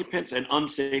for occupants and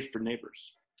unsafe for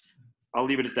neighbors. I'll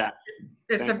leave it at that.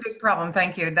 It's a big problem.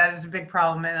 Thank you. That is a big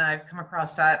problem. And I've come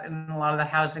across that in a lot of the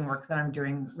housing work that I'm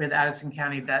doing with Addison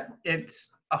County, that it's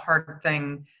a hard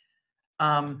thing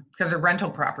because they're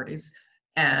rental properties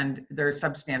and they're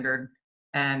substandard,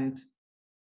 and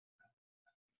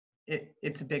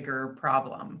it's a bigger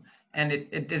problem. And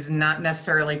it is not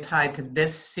necessarily tied to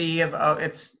this sea of,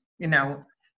 it's,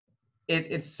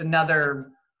 it's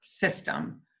another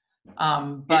system.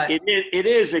 But it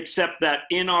is, except that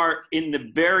in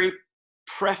the very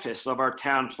preface of our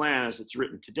town plan as it's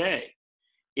written today,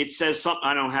 it says something.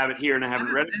 I don't have it here and I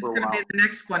haven't read it for a while. It's going to be the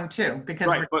next one too, because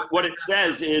right. But what it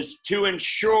says is to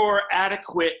ensure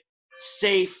adequate,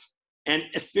 safe, and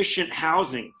efficient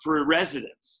housing for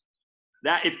residents.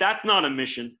 That if that's not a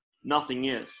mission, nothing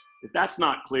is. If that's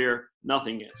not clear,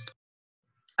 nothing is.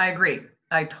 I agree.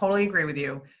 I totally agree with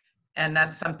you. And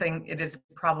that's something, it is a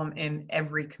problem in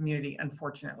every community,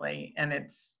 unfortunately. And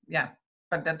it's, yeah,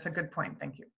 but that's a good point.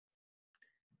 Thank you.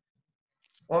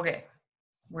 Okay,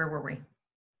 where were we?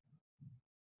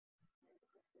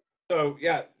 So,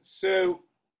 yeah, so.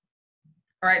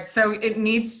 All right, so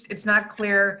it's not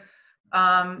clear.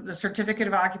 The certificate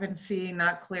of occupancy,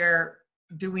 not clear.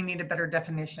 Do we need a better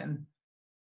definition?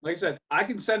 Like I said, I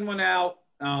can send one out.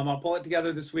 I'll pull it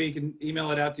together this week and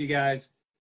email it out to you guys.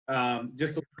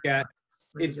 Just to look at.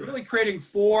 It's really creating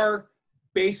 4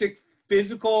 basic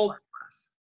physical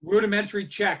rudimentary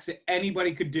checks that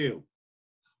anybody could do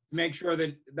to make sure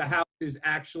that the house is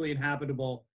actually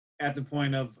inhabitable at the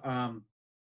point of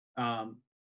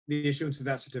the issuance of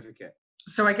that certificate.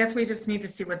 So I guess we just need to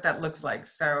see what that looks like.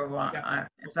 So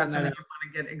if that's something you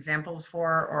want to get examples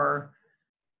for, or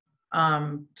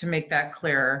to make that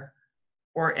clear,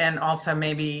 and also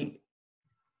maybe,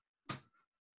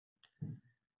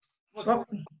 oh,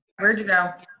 where'd you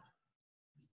go?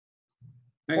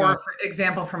 Or for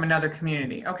example from another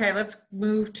community. Okay, let's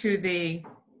move to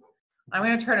I'm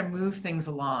going to try to move things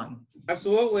along.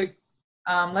 Absolutely.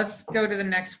 Let's go to the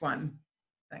next one.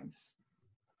 Thanks.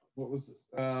 What was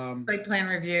Site plan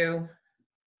review.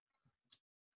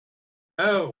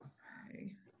 Oh,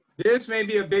 this may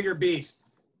be a bigger beast.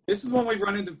 This is one we've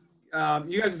run into.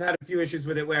 You guys have had a few issues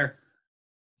with it where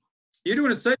you're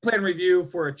doing a site plan review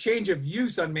for a change of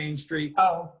use on Main Street.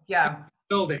 Oh, yeah.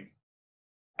 Building.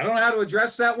 I don't know how to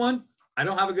address that one. I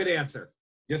don't have a good answer.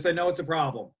 Just I know it's a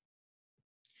problem.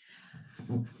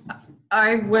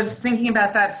 I was thinking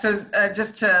about that. So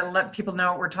just to let people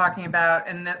know what we're talking about,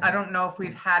 and then I don't know if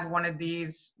we've had one of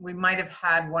these. We might have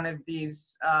had one of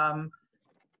these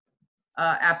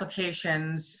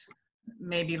applications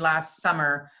maybe last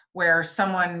summer where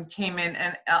someone came in,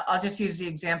 and I'll just use the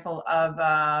example of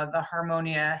the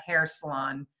Harmonia Hair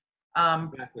Salon.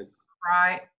 Exactly.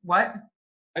 What?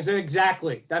 I said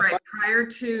exactly. That's right. Prior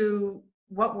to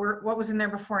what was in there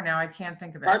before now? I can't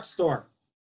think of it. Art store.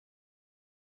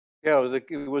 Yeah,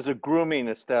 it was a grooming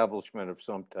establishment of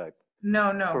some type.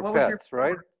 No. For what pets, was your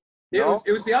right?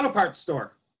 It was the auto parts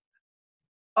store.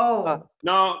 Oh.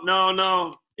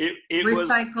 No. It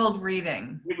recycled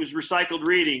reading. It was recycled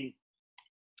reading.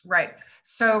 Right.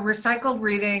 So recycled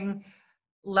reading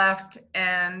left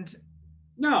and.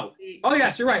 No. Oh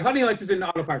yes, you're right. Honey Lights is in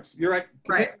auto parts. You're right.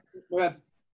 Right. Yes.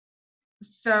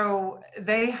 So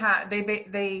the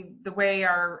way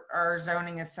our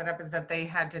zoning is set up is that they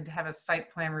had to have a site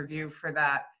plan review for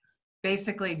that,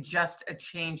 basically just a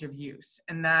change of use,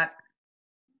 and that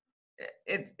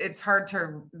it's hard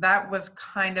to, that was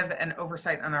kind of an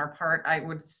oversight on our part. I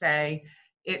would say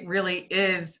it really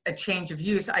is a change of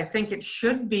use. I think it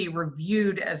should be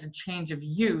reviewed as a change of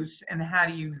use, and how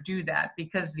do you do that?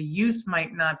 Because the use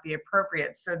might not be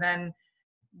appropriate. So then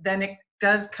it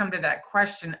does come to that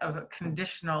question of a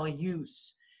conditional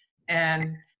use.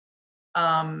 And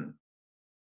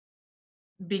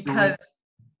because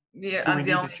do we need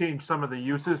to change some of the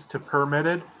uses to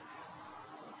permitted?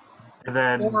 And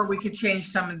then, or we could change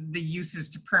some of the uses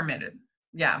to permitted.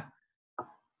 Yeah. I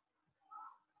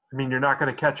mean, you're not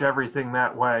going to catch everything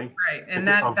that way. Right, and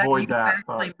that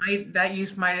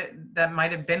use might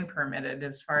have been permitted,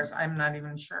 as far as I'm not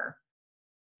even sure.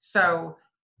 So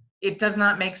it does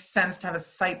not make sense to have a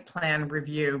site plan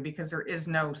review because there is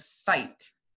no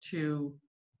site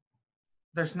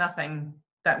there's nothing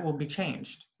that will be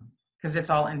changed because it's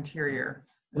all interior.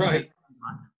 Right.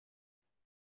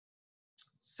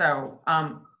 So,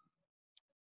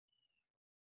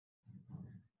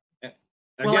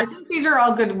 Well, I Again, think these are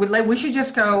all good. We should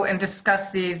just go and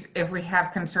discuss these. If we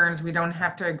have concerns, we don't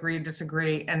have to agree,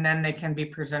 disagree, and then they can be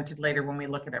presented later when we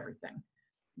look at everything.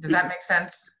 Does that make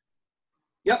sense?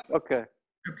 Okay.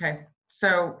 Okay,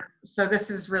 so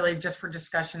this is really just for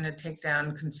discussion to take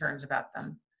down concerns about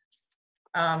them.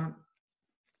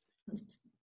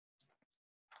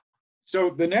 so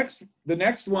the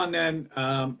next one then,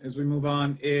 as we move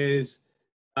on is,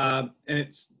 and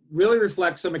it really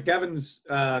reflects some of Kevin's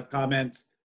comments,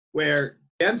 where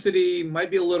density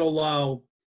might be a little low.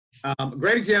 A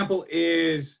great example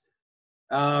is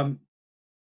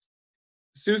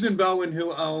Susan Bowen,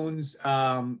 who owns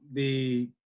the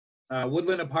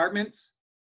Woodland Apartments,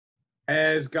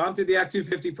 has gone through the Act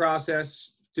 250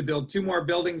 process to build 2 more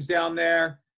buildings down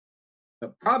there. The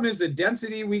problem is the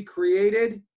density we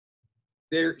created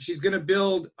there. She's going to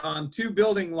build on 2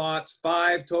 building lots,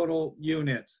 5 total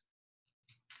units.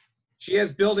 She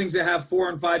has buildings that have 4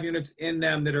 and 5 units in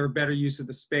them that are a better use of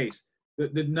the space.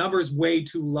 The number is way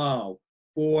too low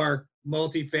for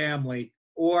multifamily,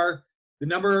 or the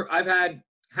number, I've had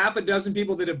half a dozen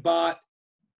people that have bought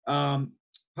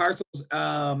parcels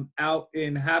out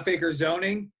in half-acre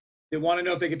zoning. They want to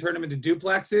know if they can turn them into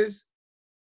duplexes.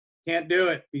 Can't do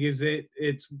it because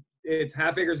it's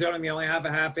half-acre zoning. They only have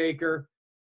a half acre,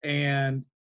 and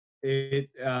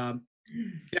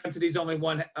density is only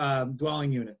 1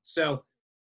 dwelling unit. So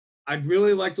I'd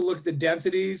really like to look at the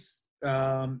densities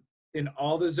in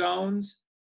all the zones.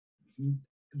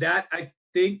 That I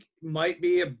think might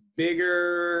be a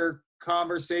bigger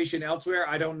conversation elsewhere.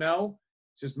 I don't know.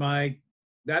 Just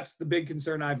that's the big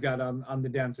concern I've got on the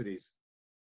densities.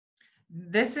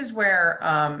 This is where,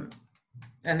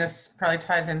 and this probably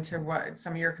ties into what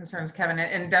some of your concerns, Kevin,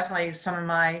 and definitely some of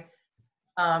my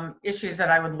issues that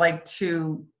I would like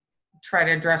to try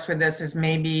to address with this is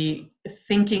maybe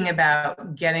thinking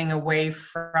about getting away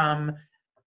from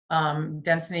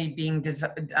density being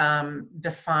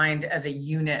defined as a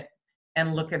unit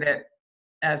and look at it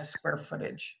as square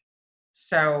footage.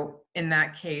 So in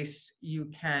that case, you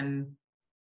can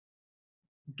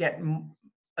get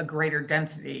a greater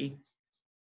density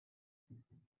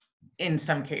in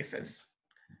some cases.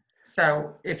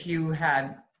 So if you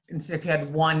had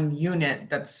 1 unit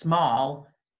that's small,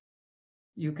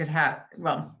 you could have,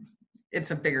 well,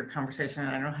 it's a bigger conversation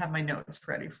and I don't have my notes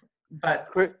ready, but.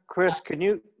 Chris, can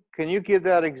you give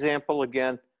that example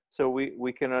again so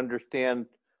we can understand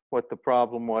what the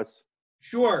problem was?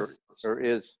 Sure. Or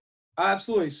is?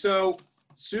 Absolutely. So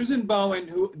Susan Bowen,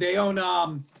 who they own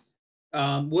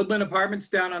Woodland Apartments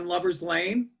down on Lovers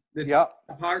Lane. This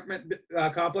apartment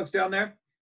complex down there.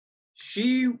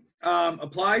 She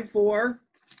applied for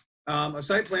a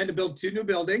site plan to build 2 new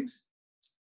buildings.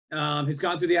 Has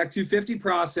gone through the Act 250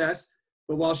 process,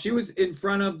 but while she was in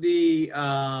front of the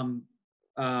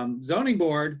zoning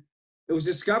board, it was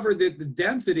discovered that the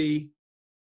density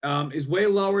is way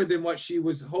lower than what she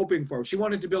was hoping for. She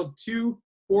wanted to build 2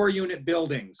 4-unit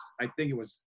buildings, I think it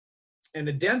was, and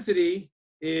the density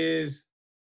is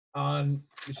on,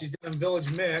 she's in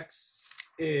Village Mix,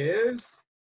 is,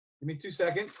 give me 2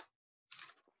 seconds,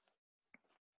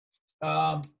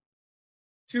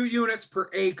 2 units per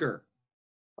acre.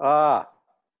 Ah,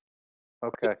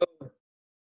 okay.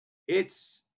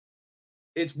 It's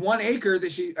 1 acre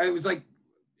that she's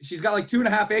got like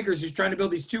 2.5 acres. She's trying to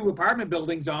build these 2 apartment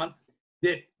buildings on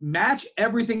that match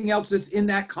everything else that's in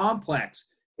that complex.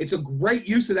 It's a great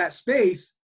use of that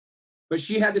space, but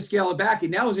she had to scale it back,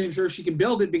 and now isn't even sure she can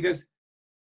build it because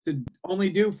to only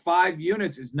do 5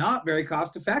 units is not very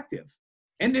cost effective.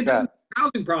 And it doesn't have a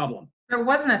housing problem. There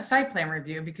wasn't a site plan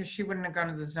review because she wouldn't have gone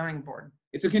to the zoning board.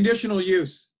 It's a conditional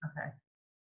use. Okay.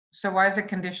 So why is it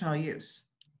conditional use?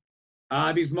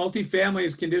 Because multifamily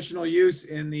is conditional use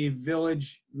in the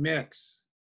Village Mix.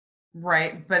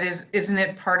 Right, but isn't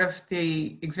it part of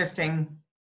the existing?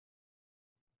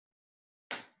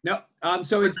 No,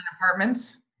 so it's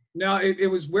apartments? No, it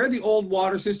was where the old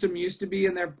water system used to be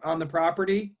in there on the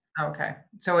property. Okay,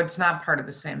 so it's not part of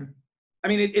the same. I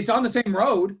mean, it's on the same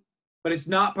road, but it's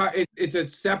not part. It's a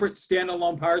separate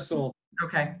standalone parcel.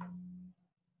 Okay.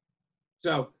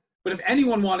 So, but if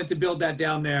anyone wanted to build that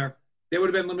down there, they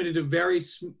would have been limited to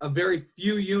a very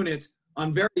few units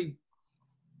on where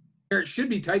it should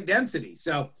be tight density.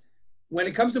 So, when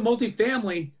it comes to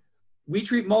multifamily, we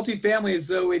treat multifamily as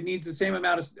though it needs the same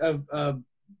amount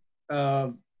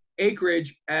of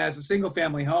acreage as a single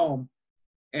family home,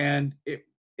 and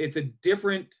it's a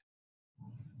different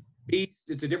beast.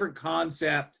 It's a different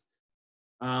concept.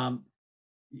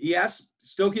 Yes,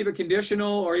 still keep it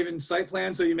conditional or even site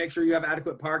plan so you make sure you have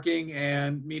adequate parking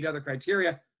and meet other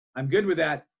criteria. I'm good with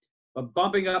that. But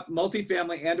bumping up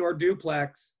multifamily and or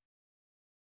duplex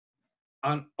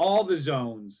on all the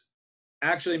zones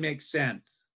actually makes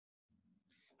sense.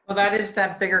 Well, that is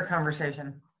that bigger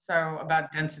conversation. So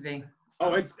about density.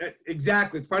 Oh, it's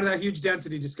exactly. It's part of that huge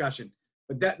density discussion.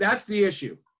 But that's the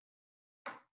issue.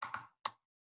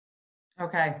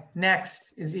 Okay,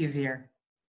 next is easier.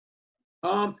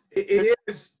 It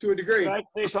is to a degree. Can I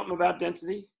say something about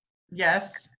density?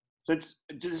 Yes. Since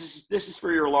this is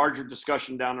for your larger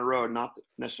discussion down the road, not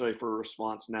necessarily for a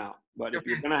response now. But if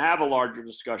you're going to have a larger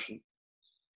discussion,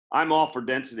 I'm all for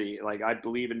density. Like, I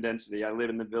believe in density. I live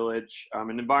in the village. I'm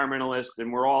an environmentalist,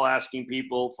 and we're all asking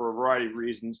people for a variety of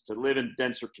reasons to live in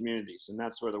denser communities, and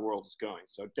that's where the world is going.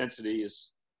 So density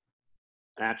is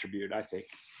an attribute, I think.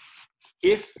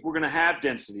 If we're going to have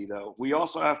density, though, we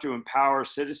also have to empower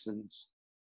citizens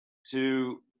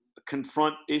to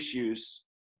confront issues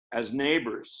as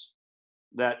neighbors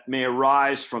that may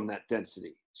arise from that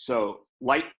density. So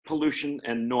light pollution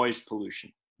and noise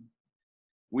pollution.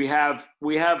 We have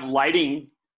lighting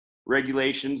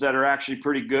regulations that are actually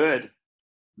pretty good,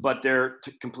 but they're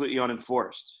completely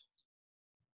unenforced.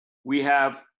 We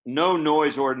have no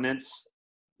noise ordinance.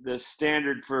 The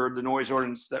standard for the noise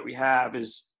ordinance that we have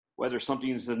is whether something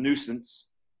is a nuisance,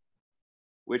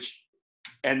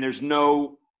 and there's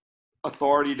no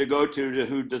authority to go to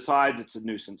who decides it's a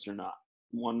nuisance or not.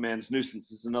 One man's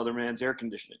nuisance is another man's air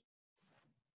conditioning.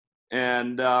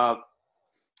 And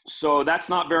so that's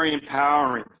not very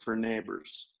empowering for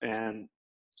neighbors and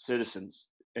citizens.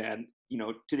 And,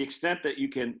 to the extent that you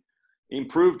can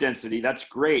improve density, that's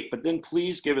great, but then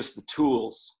please give us the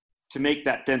tools to make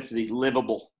that density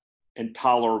livable and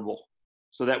tolerable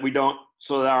so that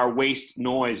our waste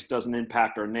noise doesn't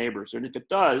impact our neighbors. And if it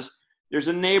does, there's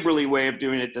a neighborly way of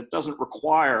doing it that doesn't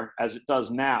require, as it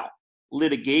does now,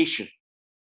 litigation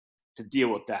to deal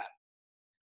with that.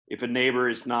 If a neighbor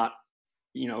is not,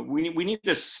 we need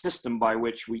a system by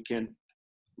which we can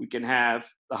have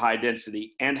the high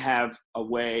density and have a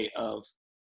way of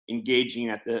engaging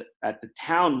at the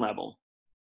town level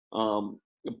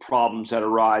the problems that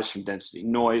arise from density,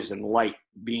 noise and light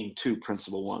being two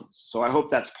principal ones. So I hope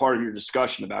that's part of your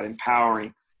discussion about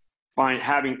empowering,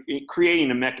 creating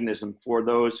a mechanism for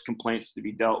those complaints to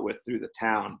be dealt with through the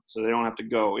town so they don't have to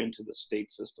go into the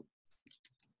state system.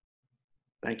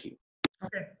 Thank you.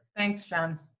 Okay, thanks,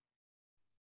 John.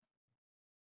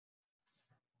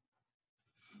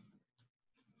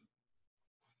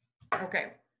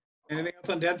 Okay. Anything else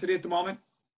on density at the moment?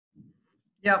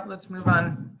 Yep, let's move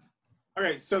on. All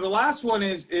right, so the last one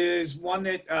is one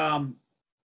that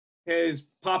has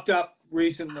popped up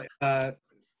recently.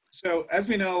 So as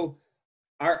we know,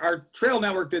 our trail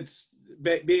network that's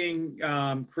being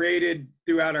created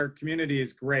throughout our community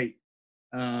is great.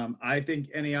 I think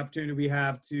any opportunity we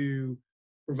have to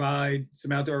provide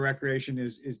some outdoor recreation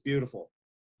is beautiful.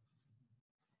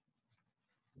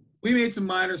 We made some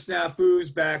minor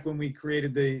snafus back when we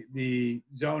created the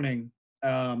zoning.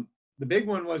 The big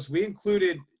one was we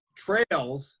included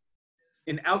trails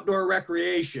in outdoor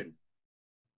recreation.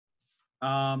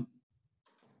 Oh,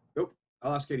 I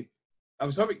lost Katie. I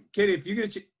was hoping, Katie, if you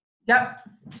could Yep.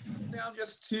 down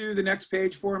just to the next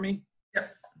page for me.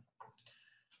 Yep.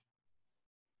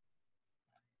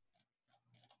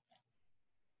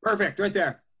 Perfect, right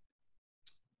there.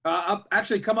 I'll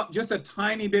actually come up just a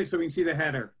tiny bit so we can see the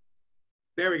header.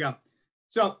 There we go.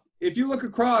 So if you look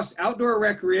across, outdoor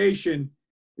recreation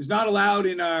is not allowed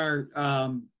in our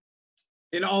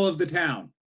in all of the town.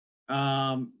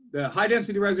 The high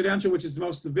density residential, which is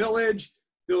most of the village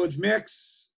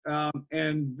mix,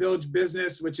 and village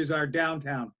business, which is our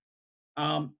downtown,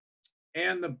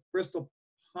 and the Bristol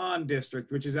Pond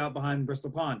district, which is out behind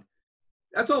Bristol Pond.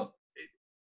 That's all.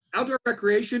 Outdoor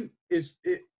recreation is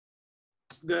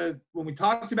when we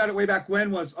talked about it way back when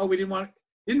was, we didn't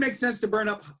make sense to burn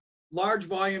up large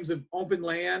volumes of open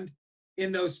land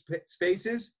in those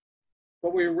spaces.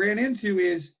 What we ran into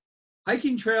is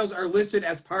hiking trails are listed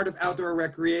as part of outdoor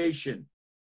recreation,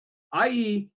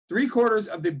 i.e. 3/4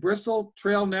 of the Bristol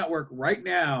Trail Network right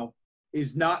now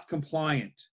is not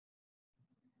compliant.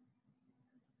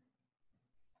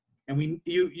 And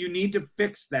you need to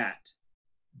fix that.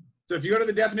 So if you go to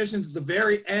the definitions at the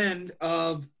very end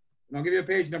of, and I'll give you a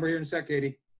page number here in a sec,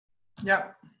 Katie.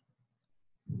 Yep.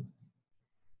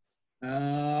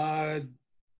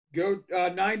 Go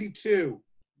 92.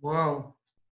 Whoa.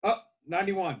 Oh,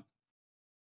 91.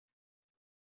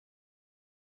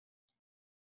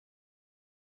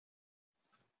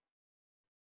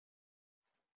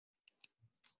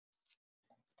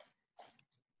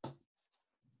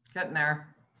 Getting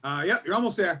there. Yep, you're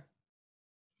almost there.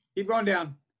 Keep going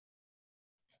down.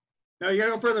 No, you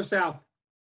gotta go further south.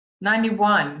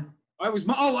 91.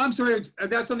 I'm sorry.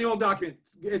 That's on the old document.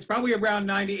 It's probably around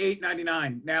 98,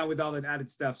 99 now with all that added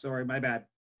stuff. Sorry, my bad.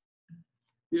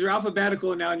 These are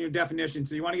alphabetical now in your definition.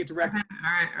 So you want to get to Okay,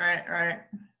 all right.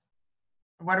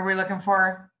 What are we looking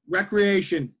for?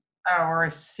 recreation. Oh, or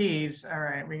C's. All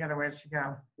right, we got a ways to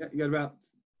go. Yeah, you got about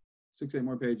 6, 8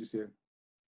 more pages here.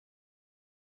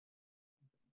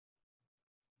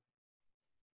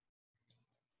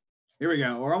 Here we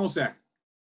go. We're almost there.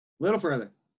 A little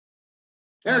further.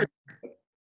 There it is.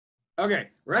 Okay,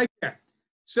 right there.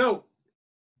 So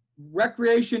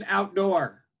recreation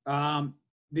outdoor.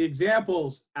 The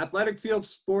examples: athletic fields,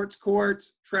 sports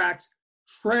courts, tracks,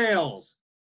 trails.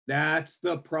 That's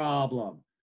the problem.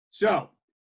 So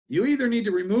you either need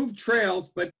to remove trails,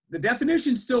 but the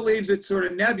definition still leaves it sort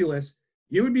of nebulous.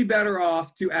 You would be better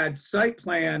off to add site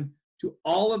plan to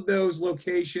all of those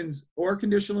locations or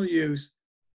conditional use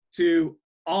to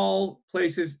all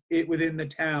places within the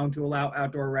town to allow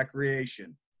outdoor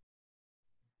recreation.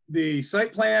 The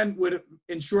site plan would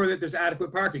ensure that there's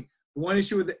adequate parking. The one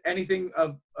issue with anything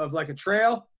of like a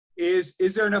trail is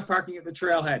there enough parking at the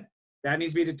trailhead? That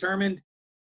needs to be determined.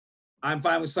 I'm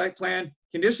fine with site plan.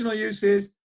 Conditional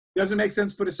uses, doesn't make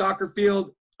sense to put a soccer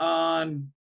field in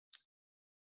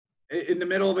the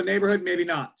middle of a neighborhood, maybe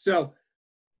not. So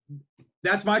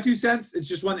that's my 2 cents. It's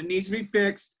just one that needs to be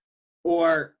fixed,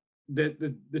 or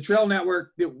the trail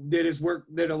network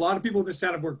that a lot of people in this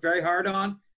town have worked very hard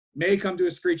on may come to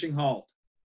a screeching halt.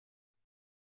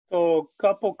 So a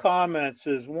couple comments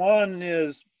is, one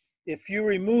is, if you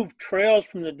remove trails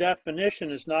from the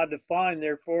definition, it's not defined,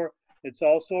 therefore it's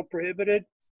also prohibited.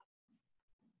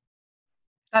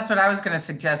 That's what I was going to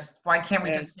suggest. Why can't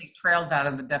we just take trails out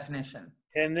of the definition?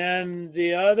 And then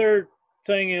the other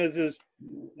thing is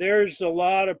there's a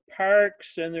lot of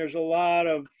parks and there's a lot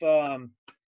of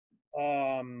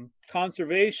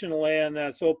conservation land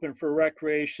that's open for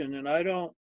recreation, and I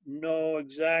don't know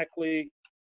exactly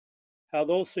how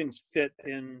those things fit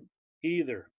in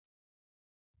either.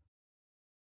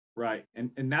 Right,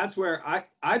 and that's where I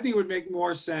think it would make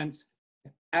more sense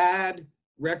to add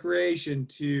recreation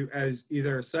to as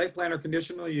either a site plan or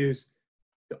conditional use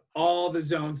to all the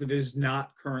zones that is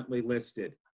not currently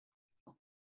listed.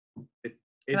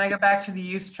 Can I go back to the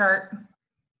use chart?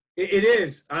 It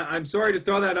is. I'm sorry to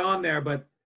throw that on there, but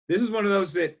this is one of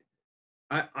those that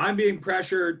I'm being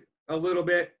pressured a little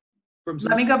bit from some.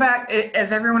 Let me go back.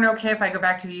 Is everyone okay if I go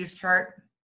back to the use chart?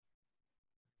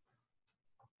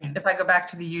 If I go back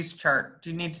to the use chart, do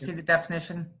you need to see the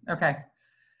definition? Okay.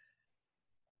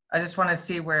 I just want to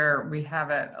see where we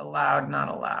have it allowed, not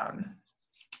allowed.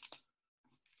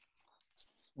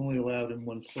 Only allowed in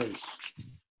one place.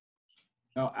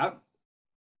 No,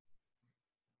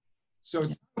 so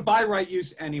it's not by right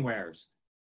use anywheres.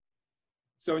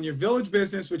 So in your village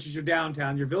business, which is your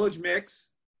downtown, your village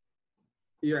mix,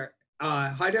 your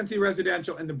high density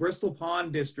residential, and the Bristol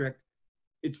Pond district,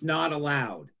 it's not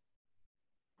allowed.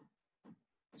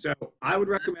 So I would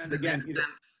recommend, again,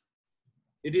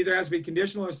 it either has to be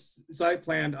conditional or site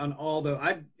planned on all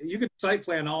the, you could site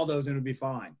plan all those and it would be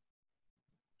fine.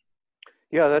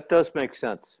 Yeah, that does make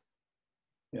sense.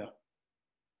 Yeah.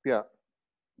 Yeah.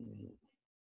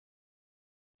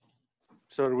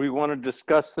 So do we want to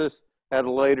discuss this at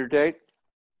a later date?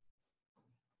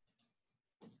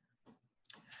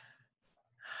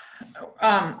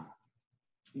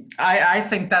 I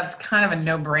think that's kind of a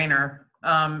no-brainer.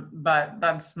 But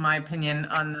that's my opinion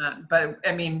on that. But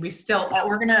I mean,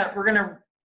 we're gonna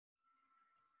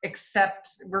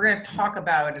talk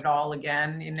about it all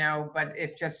again, you know, but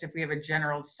if we have a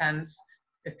general sense,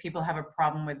 if people have a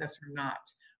problem with this or not,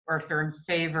 or if they're in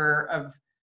favor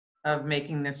of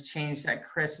making this change that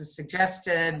Chris has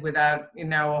suggested without, you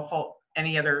know,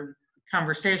 any other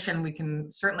conversation, we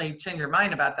can certainly change our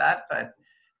mind about that, but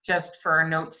just for our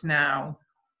notes now.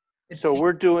 So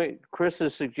we're doing,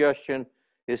 Chris's suggestion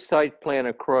is site plan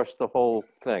across the whole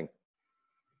thing.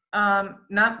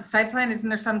 Not site plan, isn't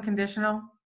there some conditional?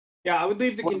 Yeah, I would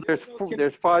leave the Well,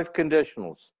 there's 5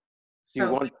 conditionals. Do you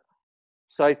So, want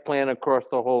site plan across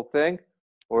the whole thing,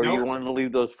 or do you Nope. want to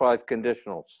leave those 5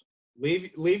 conditionals?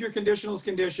 leave your conditionals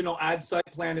conditional, add site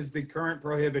plan as the current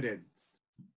prohibited.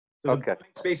 So Okay.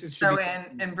 the spaces should so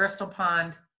be. in Bristol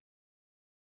Pond,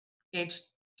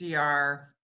 HDR,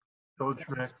 Village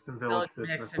mixed and village village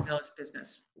mixed business. and village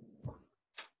business.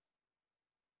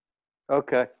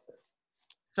 Okay.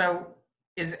 So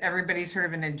is everybody sort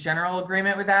of in a general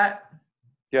agreement with that?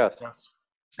 Yes. Yes.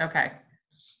 Okay.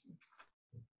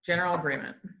 General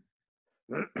agreement.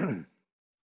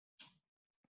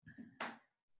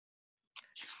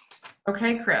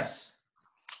 Okay, Chris.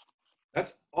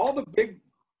 That's all the big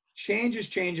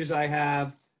changes I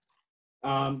have.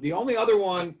 The only other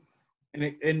one,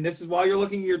 and this is while you're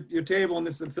looking at your table, and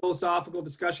this is a philosophical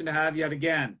discussion to have yet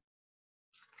again.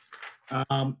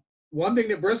 One thing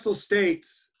that Bristol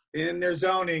states in their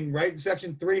zoning, right in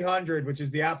section 300, which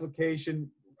is the application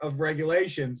of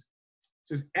regulations,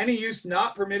 says any use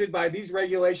not permitted by these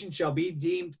regulations shall be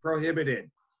deemed prohibited.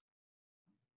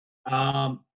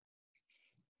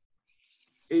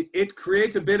 It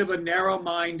creates a bit of a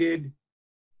narrow-minded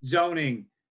zoning.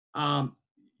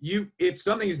 If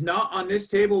something is not on this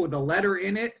table with a letter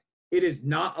in it, it is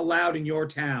not allowed in your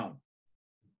town.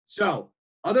 So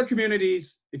other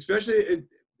communities, especially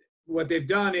what they've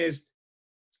done is,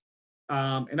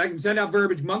 and I can send out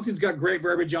verbiage, Moncton's got great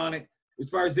verbiage on it, as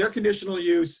far as their conditional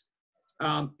use.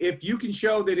 If you can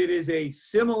show that it is a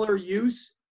similar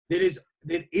use that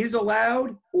is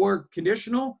allowed or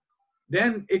conditional,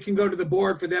 then it can go to the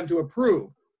board for them to approve.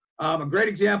 A great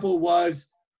example was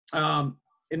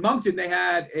in Moncton, they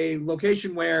had a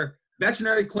location where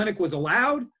veterinary clinic was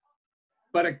allowed,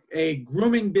 but a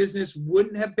grooming business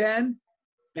wouldn't have been.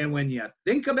 And when you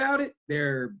think about it,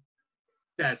 they're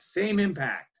the same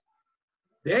impact.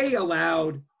 They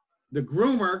allowed the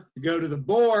groomer to go to the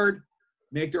board,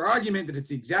 make their argument that it's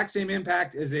the exact same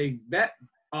impact as a vet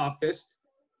office,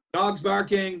 dogs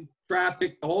barking,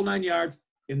 traffic, the whole 9 yards,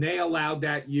 and they allowed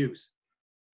that use.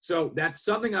 So that's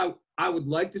something I would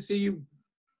like to see you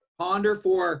ponder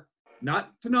for,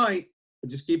 not tonight, but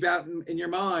just keep out in your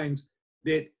minds,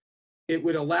 that it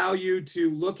would allow you to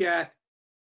look at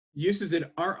uses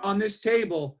that aren't on this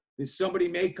table, that somebody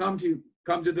may come to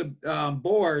the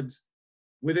boards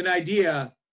with an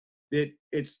idea that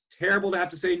it's terrible to have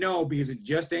to say no because it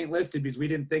just ain't listed because we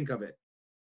didn't think of it.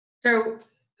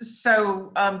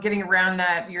 So getting around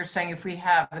that, you're saying if we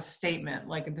have a statement,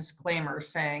 like a disclaimer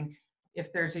saying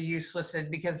if there's a use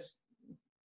listed, because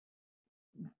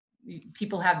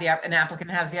people have an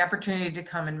applicant has the opportunity to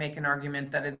come and make an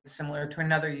argument that it's similar to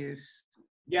another use.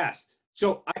 Yes.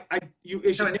 So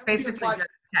So it's basically just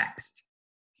text.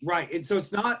 Right. And so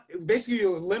it's not, basically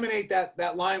you eliminate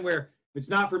that line where if it's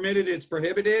not permitted, it's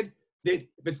prohibited. That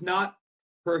if it's not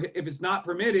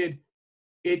permitted,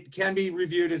 it can be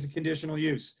reviewed as a conditional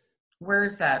use. Where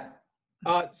is that?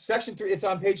 Section 3, it's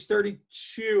on page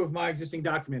 32 of my existing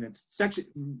document. It's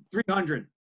section 300.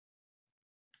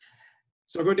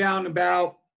 So go down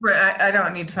about. Right, I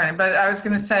don't need to find it, but I was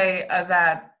going to say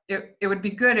that it would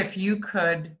be good if you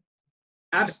could,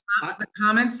 the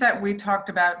comments that we talked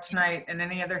about tonight and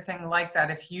any other thing like that,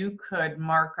 if you could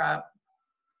mark up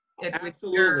it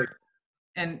absolutely. with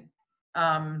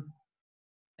your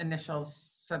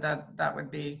initials, so that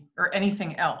would be, or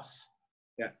anything else.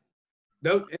 Yeah,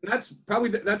 and that's probably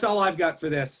that's all I've got for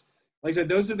this. Like I said,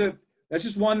 that's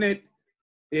just one that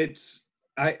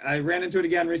I ran into it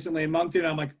again recently in Moncton.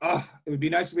 I'm like, oh, it would be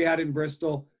nice if we had it in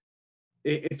Bristol.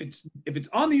 If it's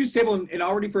on the use table and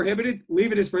already prohibited,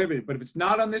 leave it as prohibited. But if it's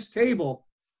not on this table,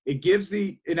 it gives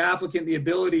an applicant the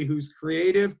ability who's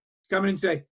creative to come in and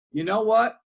say, you know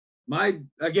what, my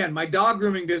dog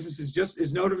grooming business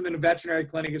is no different than a veterinary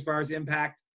clinic as far as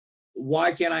impact.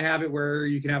 Why can't I have it where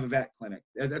you can have a vet clinic?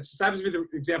 That just happens to be the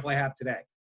example I have today.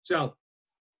 So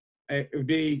it would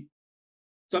be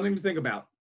something to think about.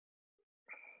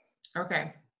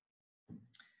 Okay.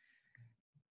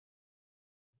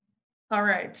 All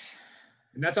right.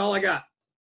 And that's all I got.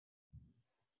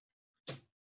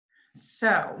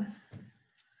 So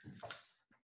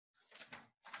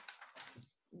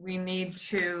we need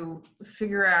to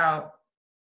figure out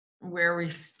where we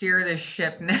steer this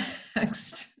ship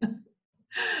next.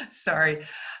 Sorry.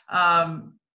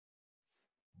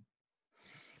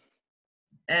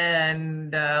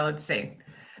 Let's see,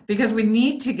 because we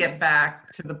need to get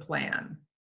back to the plan.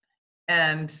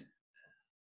 And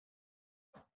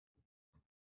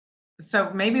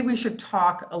so maybe we should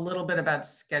talk a little bit about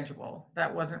schedule.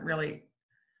 That wasn't really,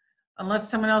 unless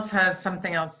someone else has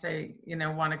something else they,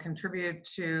 want to contribute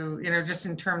to, just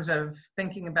in terms of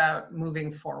thinking about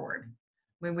moving forward.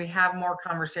 When we have more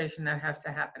conversation that has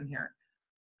to happen here.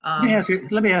 Let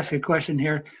me ask you a question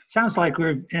here. Sounds like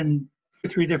we're in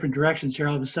 3 different directions here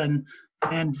all of a sudden.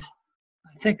 And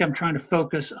I think I'm trying to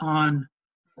focus on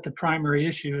what the primary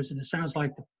issue is. And it sounds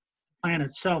like the plan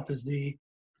itself is the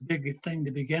big thing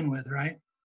to begin with, right?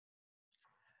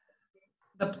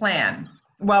 The plan.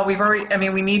 Well, we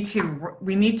need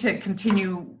to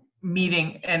continue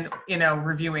meeting and,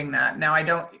 reviewing that. Now,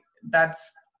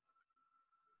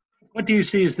 what do you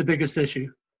see as the biggest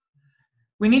issue?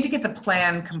 We need to get the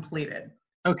plan completed.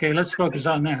 Okay, let's focus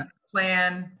on that.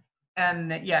 Plan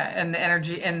and the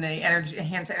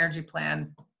enhanced energy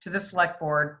plan to the select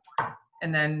board,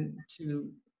 and then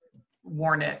to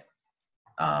warn it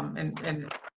and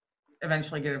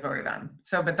eventually get it voted on.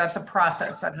 So, but that's a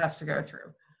process that has to go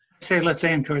through. Say, let's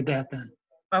aim toward that then.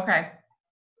 Okay.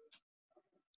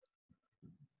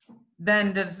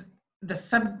 Then do the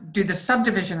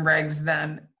subdivision regs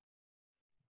then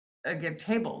get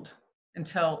tabled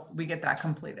until we get that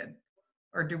completed?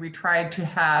 Or do we try to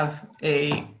have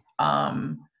a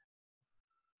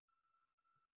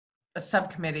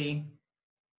subcommittee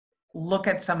look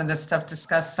at some of this stuff,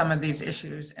 discuss some of these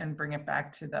issues, and bring it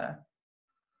back to the...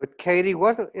 But Katie,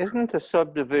 isn't the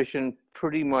subdivision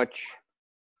pretty much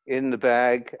in the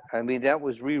bag? I mean, that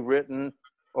was rewritten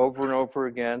over and over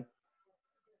again.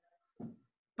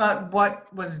 But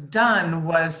what was done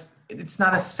was, it's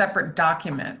not a separate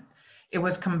document. It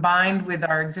was combined with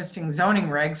our existing zoning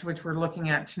regs, which we're looking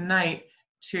at tonight,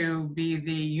 to be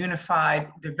the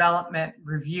unified development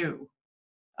review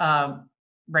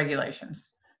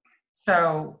regulations.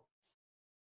 So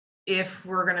if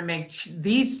we're going to make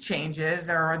these changes,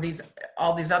 or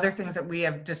all these other things that we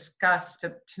have discussed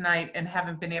tonight and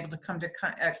haven't been able to come to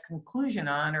a conclusion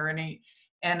on,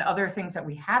 and other things that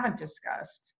we haven't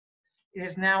discussed, it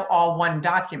is now all one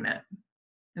document.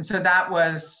 And so that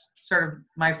was sort of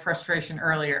my frustration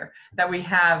earlier, that we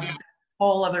have a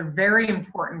whole other very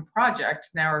important project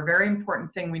now, or very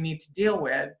important thing we need to deal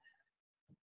with.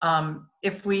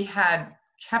 If we had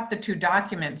kept the two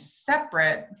documents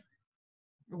separate,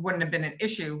 it wouldn't have been an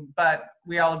issue, but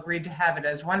we all agreed to have it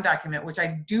as one document, which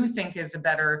I do think is a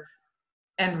better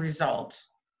end result.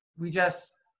 We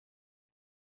just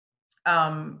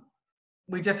have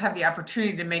the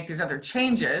opportunity to make these other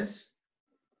changes,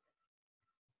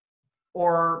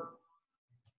 or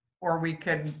we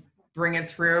could bring it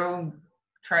through,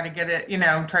 try to get it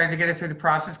through the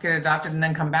process, get it adopted, and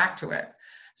then come back to it.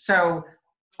 So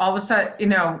all of a sudden,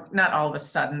 not all of a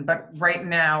sudden, but right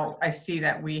now I see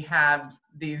that we have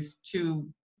these two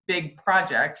big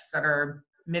projects that are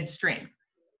midstream.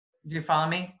 Do you follow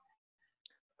me?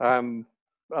 I'm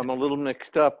a little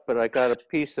mixed up, but I got a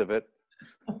piece of it.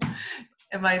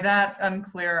 Am I that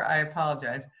unclear? I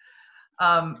apologize.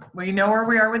 We know where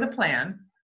we are with the plan,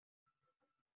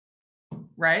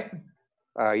 right?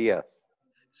 Yes.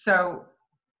 So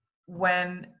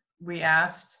when we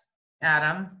asked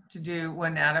Adam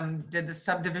when Adam did the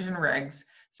subdivision regs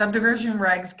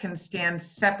can stand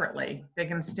separately. They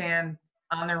can stand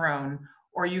on their own,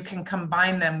 or you can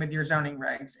combine them with your zoning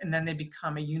regs, and then they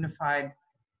become a unified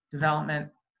development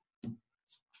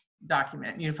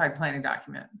document, unified planning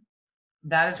document.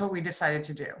 That is what we decided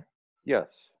to do. Yes.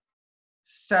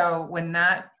 So when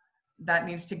that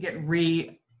needs to get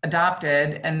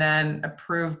re-adopted and then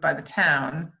approved by the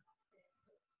town,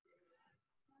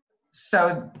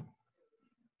 so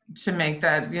to make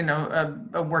that,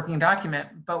 a working document,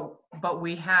 but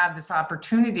we have this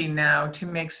opportunity now to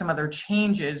make some other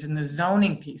changes in the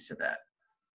zoning piece of it.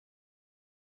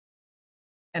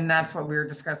 And that's what we were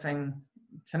discussing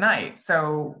tonight.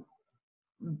 So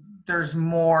there's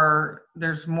more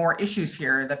issues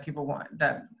here that people want,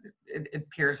 that it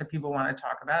appears that people want to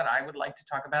talk about. I would like to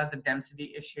talk about the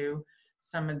density issue,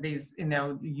 some of these,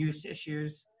 use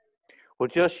issues. Well,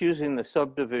 just using the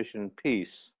subdivision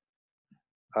piece,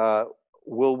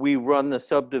 will we run the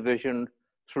subdivision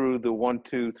through the 1,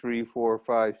 2, 3, 4,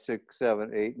 5, 6,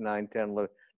 7, 8, 9, 10, 11,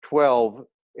 12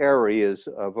 areas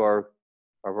of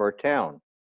our town?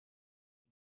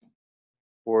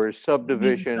 Or is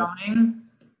subdivision? Zoning?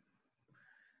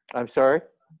 I'm sorry?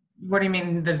 What do you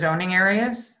mean, the zoning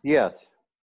areas? Yes.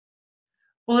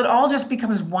 Well, it all just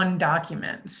becomes one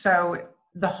document. So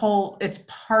it's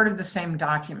part of the same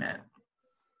document.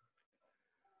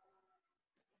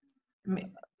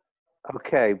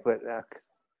 Okay, but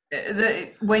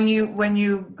when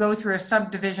you go through a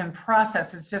subdivision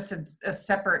process, it's just a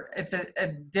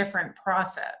different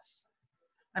process.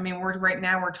 I mean, right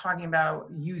now we're talking about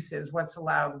uses, what's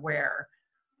allowed where.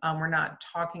 We're not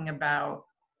talking about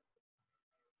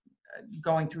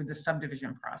going through the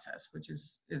subdivision process, which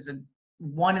is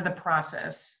one of the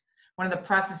processes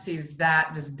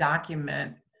that this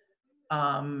document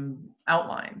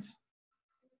outlines.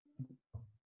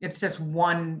 It's just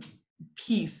one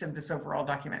piece of this overall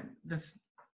document.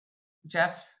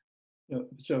 Jeff?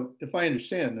 So if I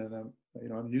understand, and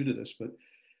I'm new to this, but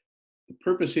the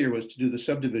purpose here was to do the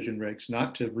subdivision regs,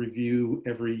 not to review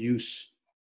every use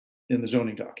in the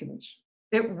zoning documents.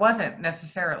 It wasn't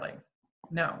necessarily,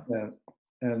 no.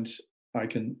 And I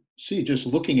can see, just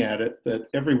looking at it, that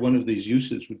every one of these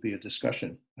uses would be a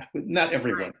discussion. Not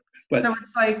everyone, but so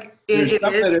it's like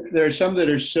there are some that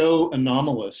are so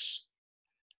anomalous.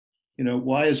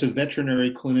 Why is a veterinary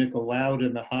clinic allowed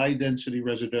in the high density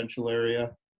residential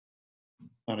area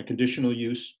on a conditional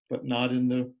use, but not in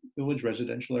the village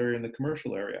residential area, in the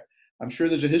commercial area? I'm sure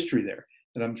there's a history there,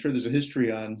 and I'm sure there's a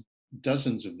history on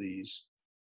dozens of these,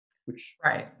 which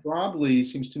Right. probably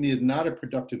seems to me is not a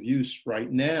productive use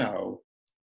right now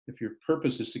if your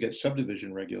purpose is to get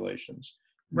subdivision regulations.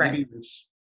 Right. Maybe this,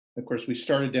 of course, we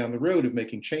started down the road of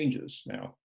making changes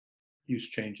now, use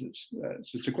changes. So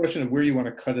it's a question of where you want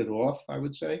to cut it off, I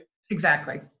would say.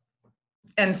 Exactly.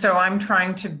 And so I'm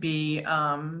trying to be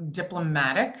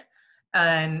diplomatic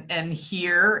and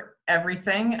hear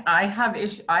everything. I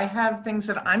have things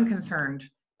that I'm concerned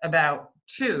about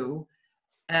too,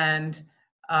 and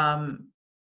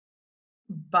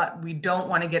but we don't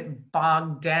want to get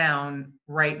bogged down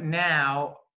right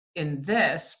now in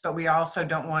this, but we also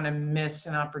don't want to miss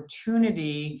an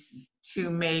opportunity to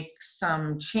make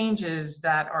some changes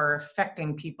that are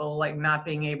affecting people, like not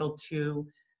being able to,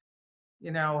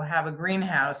 you know, have a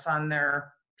greenhouse on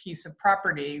their piece of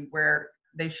property where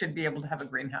they should be able to have a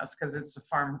greenhouse because it's a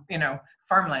farm, you know,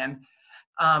 farmland.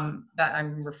 That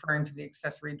I'm referring to the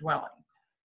accessory dwelling.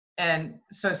 And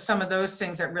so some of those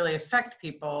things that really affect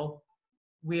people,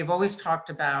 we have always talked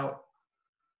about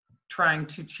trying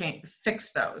to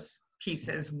fix those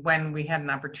pieces when we had an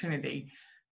opportunity.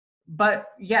 But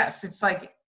yes, it's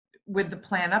like with the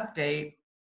plan update,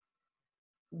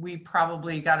 we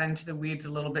probably got into the weeds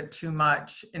a little bit too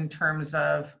much in terms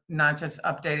of not just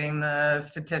updating the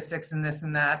statistics and this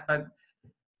and that, but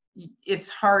it's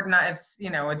hard not, it's, you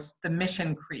know, it's the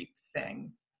mission creep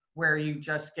thing where you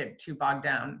just get too bogged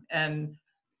down. And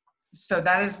so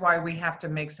that is why we have to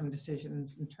make some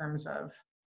decisions in terms of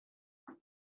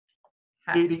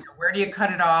how, you know, where do you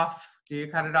cut it off? Do you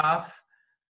cut it off?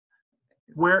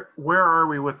 Where are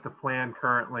we with the plan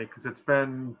currently? Because it's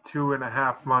been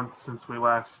 2.5 months since we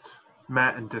last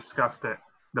met and discussed it.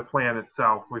 The plan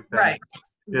itself, we've been, Right.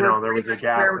 you know, there was a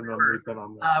gap, and then we've been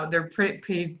on this. They're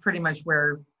pretty much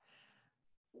where.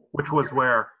 Which was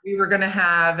where? We were going to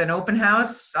have an open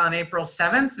house on April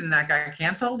 7th, and that got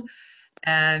canceled.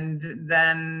 And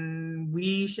then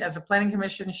we, as a planning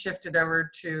commission, shifted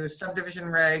over to subdivision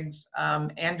regs.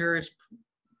 Andrew's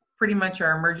pretty much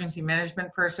our emergency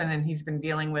management person, and he's been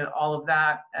dealing with all of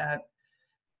that at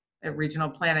regional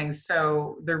planning.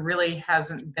 So there really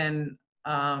hasn't been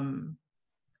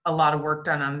a lot of work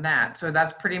done on that. So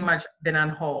that's pretty much been on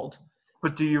hold.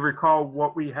 But do you recall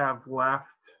what we have left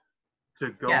to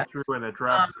go through and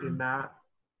address in that?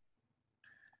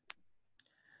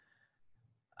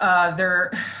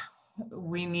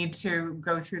 We need to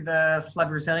go through the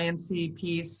flood resiliency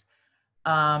piece.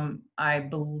 I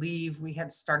believe we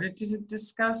had started to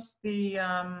discuss the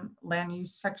land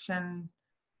use section.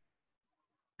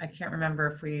 I can't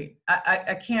remember if we,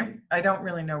 I don't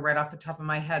really know right off the top of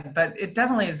my head, but it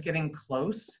definitely is getting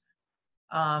close.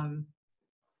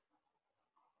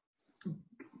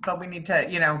 But we need to,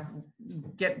 you know,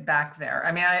 get back there.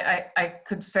 I mean, I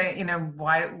could say, you know,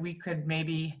 why we could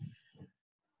maybe,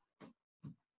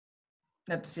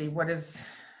 let's see, what is.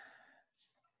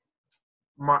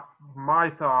 My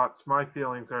thoughts, my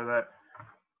feelings are that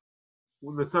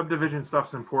the subdivision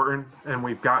stuff's important, and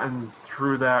we've gotten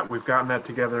through that, we've gotten that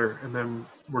together, and then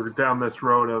we're down this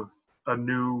road of a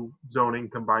new zoning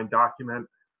combined document,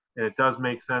 and it does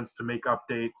make sense to make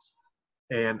updates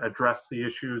and address the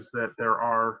issues that there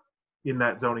are in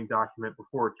that zoning document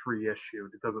before it's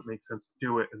reissued. It doesn't make sense to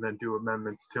do it and then do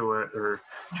amendments to it or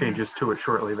changes to it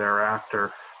shortly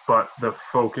thereafter. But the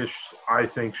focus, I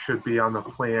think, should be on the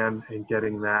plan and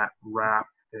getting that wrapped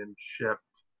and shipped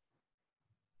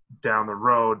down the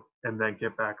road, and then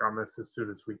get back on this as soon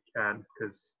as we can,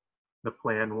 because the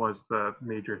plan was the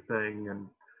major thing, and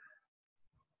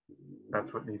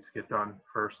that's what needs to get done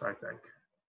first, I think.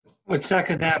 Would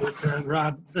second that with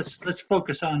Rob. Let's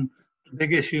focus on the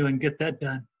big issue and get that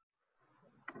done.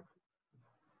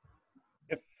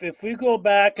 If we go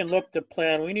back and look at the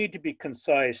plan, we need to be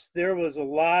concise. There was a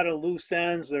lot of loose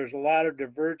ends. There's a lot of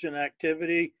divergent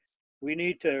activity. We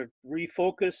need to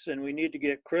refocus, and we need to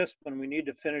get crisp, and we need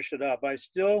to finish it up. I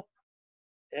still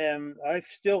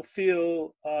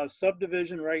feel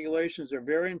subdivision regulations are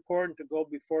very important to go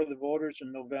before the voters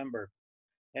in November.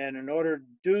 And in order to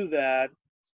do that,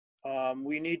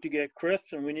 we need to get crisp,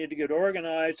 and we need to get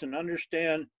organized and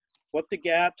understand what the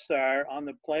gaps are on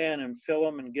the plan and fill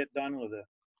them and get done with it.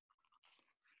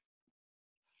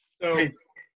 So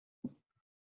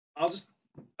I'll just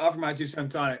offer my 2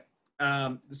 cents on it.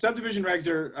 The subdivision regs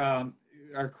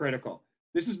are critical.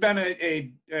 This has been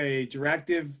a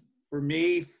directive for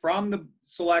me from the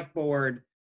select board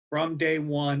from day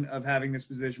one of having this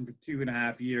position for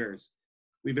 2.5 years.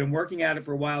 We've been working at it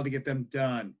for a while to get them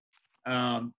done.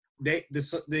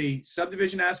 The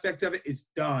subdivision aspect of it is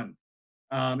done,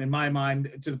 in my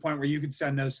mind, to the point where you could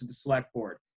send those to the select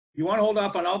board. you want to hold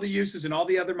off on all the uses and all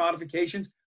the other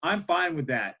modifications, I'm fine with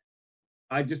that.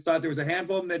 I just thought there was a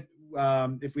handful of them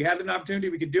that if we had an opportunity,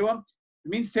 we could do them. If it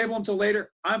means table them until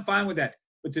later, I'm fine with that.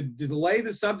 But to delay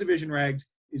the subdivision regs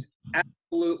is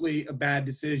absolutely a bad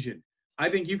decision. I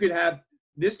think you could have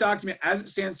this document as it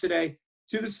stands today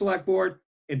to the select board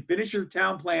and finish your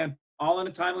town plan all in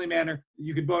a timely manner.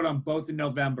 You could vote on both in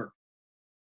November.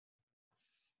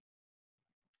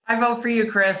 I vote for you,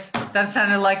 Chris. That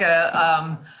sounded like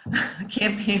a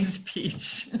campaign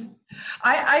speech.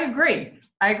 I agree.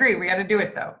 I agree. We got to do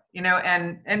it though, you know,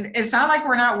 and it's not like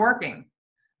we're not working.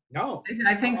 No,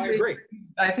 I think I agree.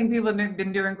 I think people have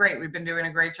been doing great. We've been doing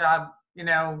a great job, you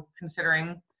know,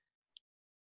 considering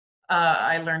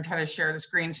I learned how to share the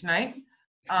screen tonight.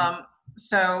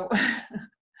 So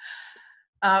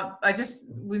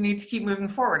we need to keep moving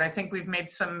forward. I think we've made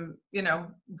some, you know,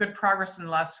 good progress in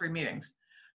the last 3 meetings.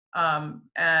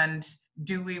 And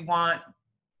do we want,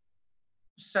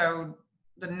 so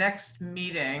the next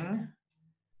meeting,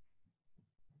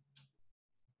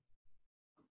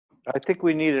 I think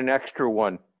we need an extra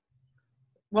one.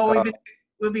 well,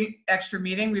 we'll be extra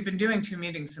meeting. We've been doing 2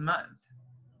 meetings a month.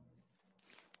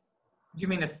 Do you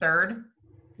mean a third?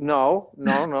 No.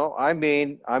 I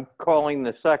mean, I'm calling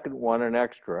the second one an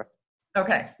extra.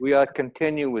 Okay. We ought to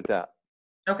continue with that.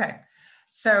 Okay.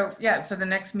 So yeah, so the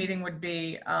next meeting would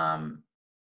be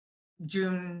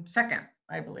June 2nd,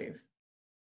 I believe.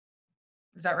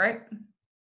 Is that right?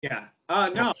 Yeah.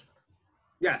 No.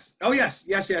 Yes. Oh, yes.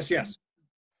 Yes.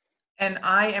 And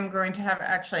I am going to have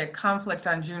actually a conflict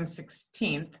on June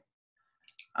 16th.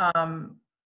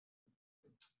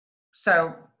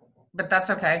 So, but that's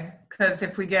okay, because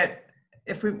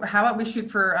how about we shoot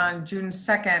for on June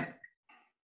 2nd,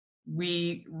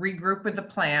 we regroup with the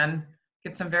plan,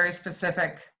 get some very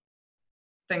specific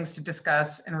things to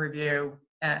discuss and review.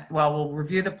 We'll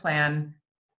review the plan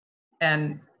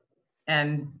and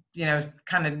you know,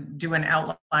 kind of do an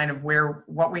outline of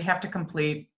what we have to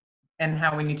complete and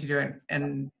how we need to do it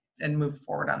and move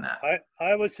forward on that.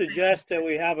 I would suggest that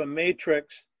we have a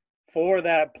matrix for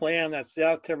that plan that's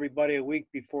out to everybody a week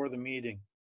before the meeting.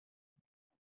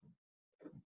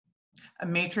 A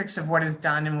matrix of what is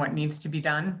done and what needs to be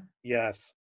done.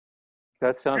 Yes.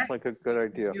 That sounds like a good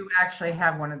idea. You actually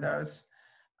have one of those.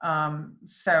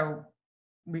 So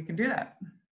we can do that.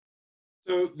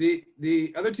 So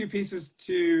the other 2 pieces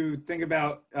to think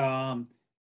about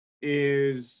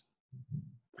is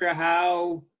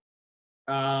how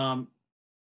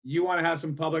you want to have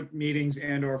some public meetings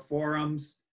and or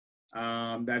forums.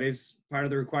 That is part of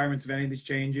the requirements of any of these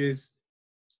changes.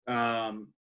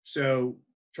 So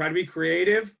try to be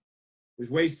creative. There's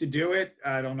ways to do it.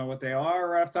 I don't know what they are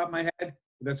right off the top of my head, but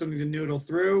that's something to noodle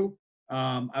through.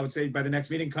 I would say by the next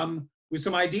meeting, come with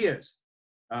some ideas,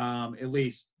 at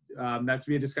least. That would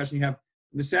be a discussion you have.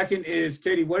 And the second is,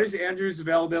 Katie, what is Andrew's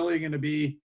availability going to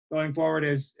be going forward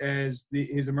as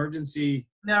his emergency?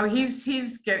 No,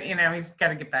 he's got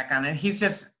to get back on it. He's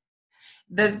just,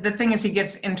 the thing is he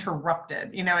gets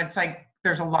interrupted. You know, it's like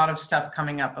there's a lot of stuff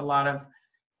coming up,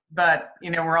 but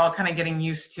you know, we're all kind of getting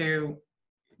used to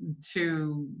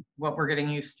what we're getting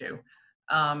used to.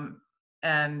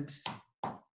 And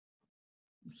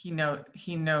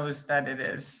he knows that it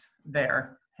is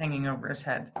there hanging over his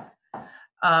head.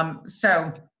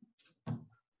 So,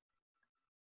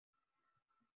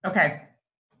 okay,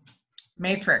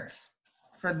 matrix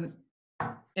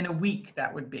in a week,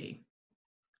 that would be.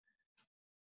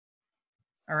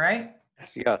 All right?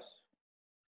 Yes.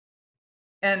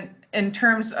 And in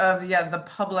terms of, the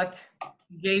public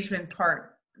engagement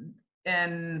part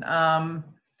and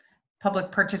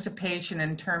public participation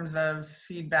in terms of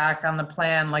feedback on the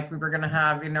plan, like we were going to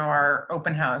have, you know, our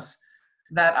open house,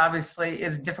 that obviously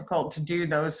is difficult to do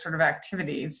those sort of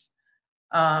activities.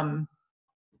 So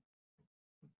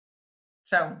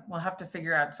we'll have to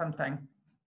figure out something.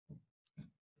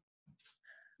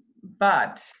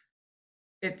 But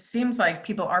it seems like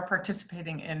people are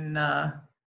participating in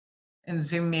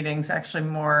Zoom meetings actually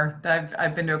more.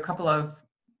 I've been to a couple of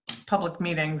public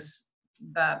meetings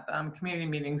that community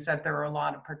meetings that there were a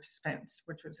lot of participants,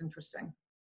 which was interesting.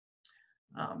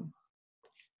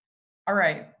 All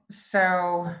right,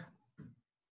 so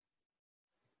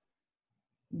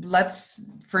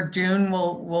for June,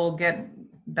 we'll get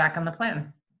back on the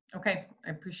plan. Okay, I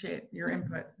appreciate your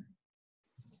input.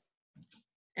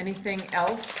 Anything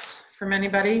else from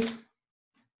anybody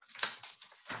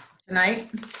tonight?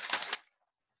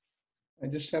 I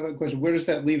just have a question. Where does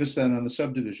that leave us then on the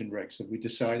subdivision regs? Have we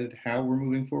decided how we're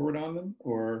moving forward on them,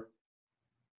 or?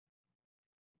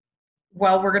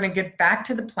 Well, we're going to get back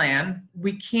to the plan.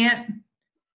 We can't.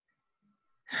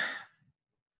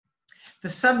 the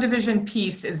subdivision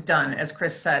piece is done, as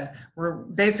Chris said. We're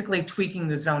basically tweaking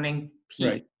the zoning piece.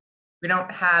 Right. We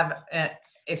don't have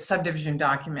a subdivision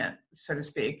document, so to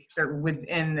speak. They're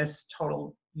within this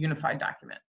total unified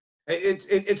document.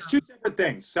 It's two separate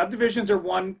things. Subdivisions are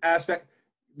one aspect.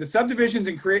 The subdivisions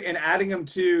and adding them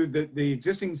to the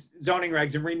existing zoning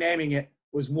regs and renaming it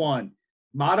was one.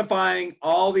 Modifying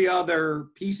all the other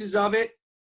pieces of it,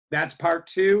 that's part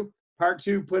two. Part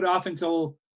two put off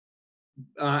until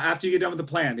after you get done with the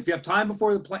plan. If you have time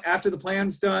before after the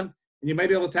plan's done, and you may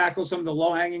be able to tackle some of the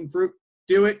low-hanging fruit,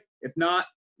 do it. If not,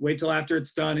 wait till after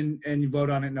it's done and you vote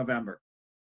on it in November.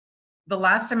 The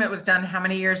last time it was done, how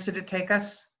many years did it take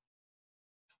us?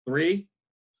 3.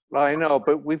 I know,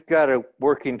 but we've got a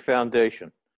working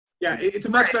foundation. Yeah, it's a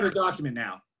much better document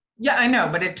now. Yeah, I know,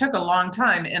 but it took a long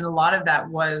time, and a lot of that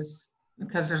was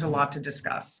because there's a lot to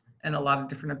discuss and a lot of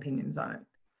different opinions on it.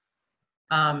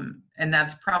 And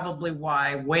that's probably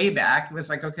why way back it was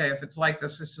like, okay, if it's like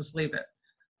this, let's just leave it.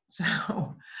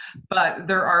 So, but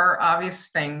there are obvious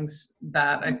things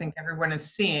that I think everyone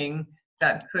is seeing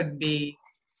that could be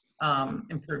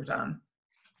improved on.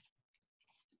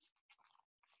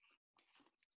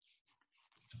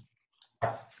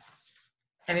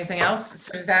 Anything else?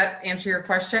 So does that answer your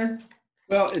question?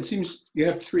 Well, it seems you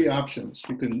have 3 options.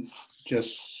 You can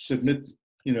just submit,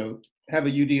 have a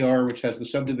UDR which has the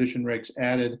subdivision regs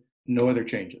added, no other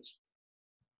changes.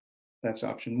 That's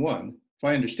option 1. If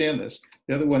I understand this,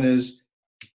 the other one is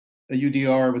a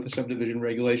UDR with the subdivision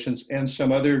regulations and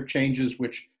some other changes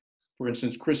which, for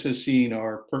instance, Chris has seen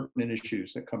are pertinent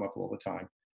issues that come up all the time,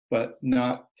 but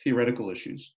not theoretical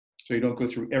issues. So you don't go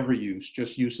through every use,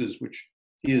 just uses which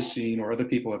he has seen or other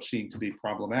people have seen to be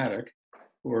problematic.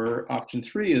 Or option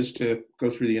 3 is to go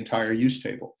through the entire use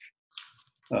table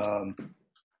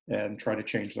and try to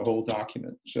change the whole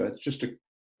document. So it's just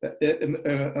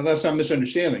unless I'm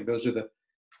misunderstanding, those are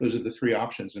the 3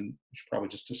 options, and we should probably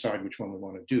just decide which one we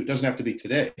want to do. It doesn't have to be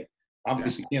today.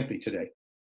 Obviously, can't be today.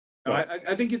 No,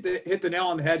 I think you hit the nail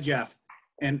on the head, Jeff.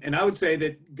 And I would say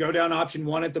that go down option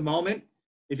 1 at the moment.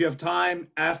 If you have time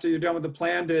after you're done with the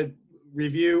plan to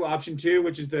review option 2,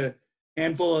 which is the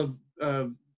handful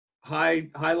of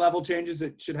high level changes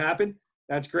that should happen,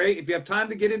 that's great. If you have time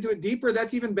to get into it deeper,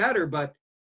 that's even better. But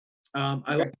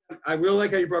I really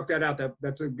like how you broke that out.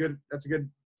 That's a good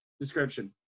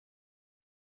description.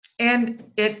 And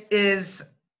it is,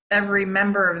 every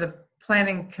member of the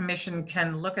planning commission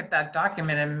can look at that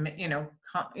document and,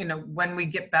 when we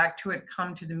get back to it,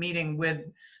 come to the meeting with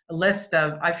a list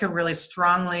of, I feel really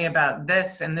strongly about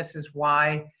this and this is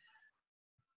why.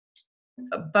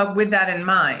 But with that in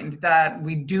mind, that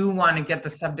we do want to get the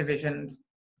subdivision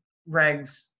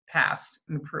regs passed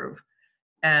and approved.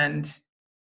 And,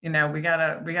 we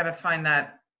gotta find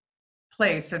that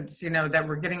place. It's, that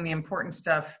we're getting the important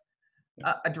stuff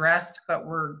addressed, but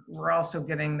we're also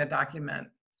getting the document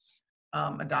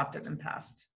adopted and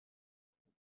passed.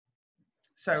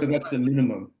 So that's the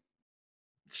minimum.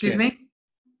 Excuse me?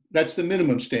 That's the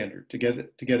minimum standard to get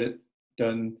it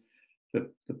done. The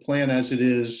plan as it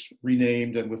is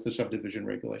renamed and with the subdivision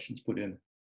regulations put in,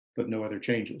 but no other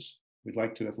changes. We'd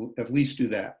like to at least do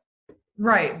that.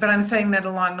 Right, but I'm saying that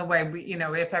along the way, we,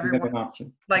 if everyone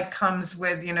like comes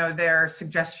with, their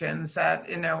suggestions that,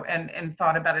 and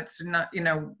thought about it, so not,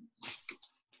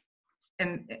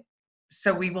 and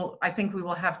so I think we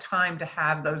will have time to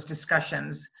have those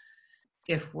discussions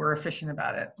if we're efficient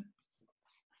about it.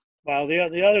 Well,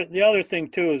 the other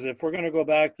thing too is if we're going to go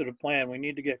back to the plan, we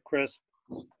need to get Chris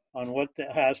on what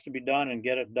has to be done and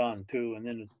get it done too, and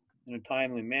then in a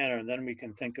timely manner, and then we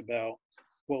can think about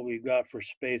what we've got for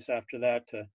space after that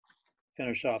to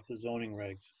finish off the zoning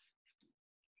regs.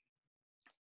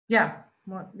 Yeah,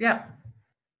 well, yeah,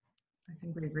 I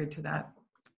think we agreed to that.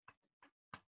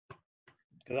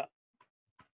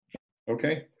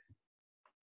 Okay.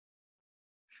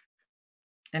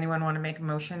 Anyone want to make a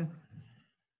motion?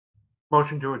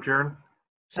 Motion to adjourn.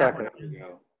 Second.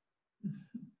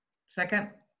 Second?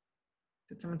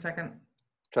 Did someone second?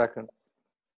 Second.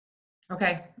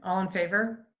 Okay, all in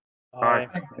favor? Aye.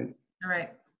 All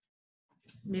right.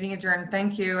 Meeting adjourned.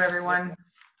 Thank you, everyone.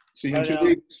 See you in Bye 2 now.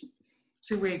 weeks.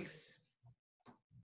 2 weeks.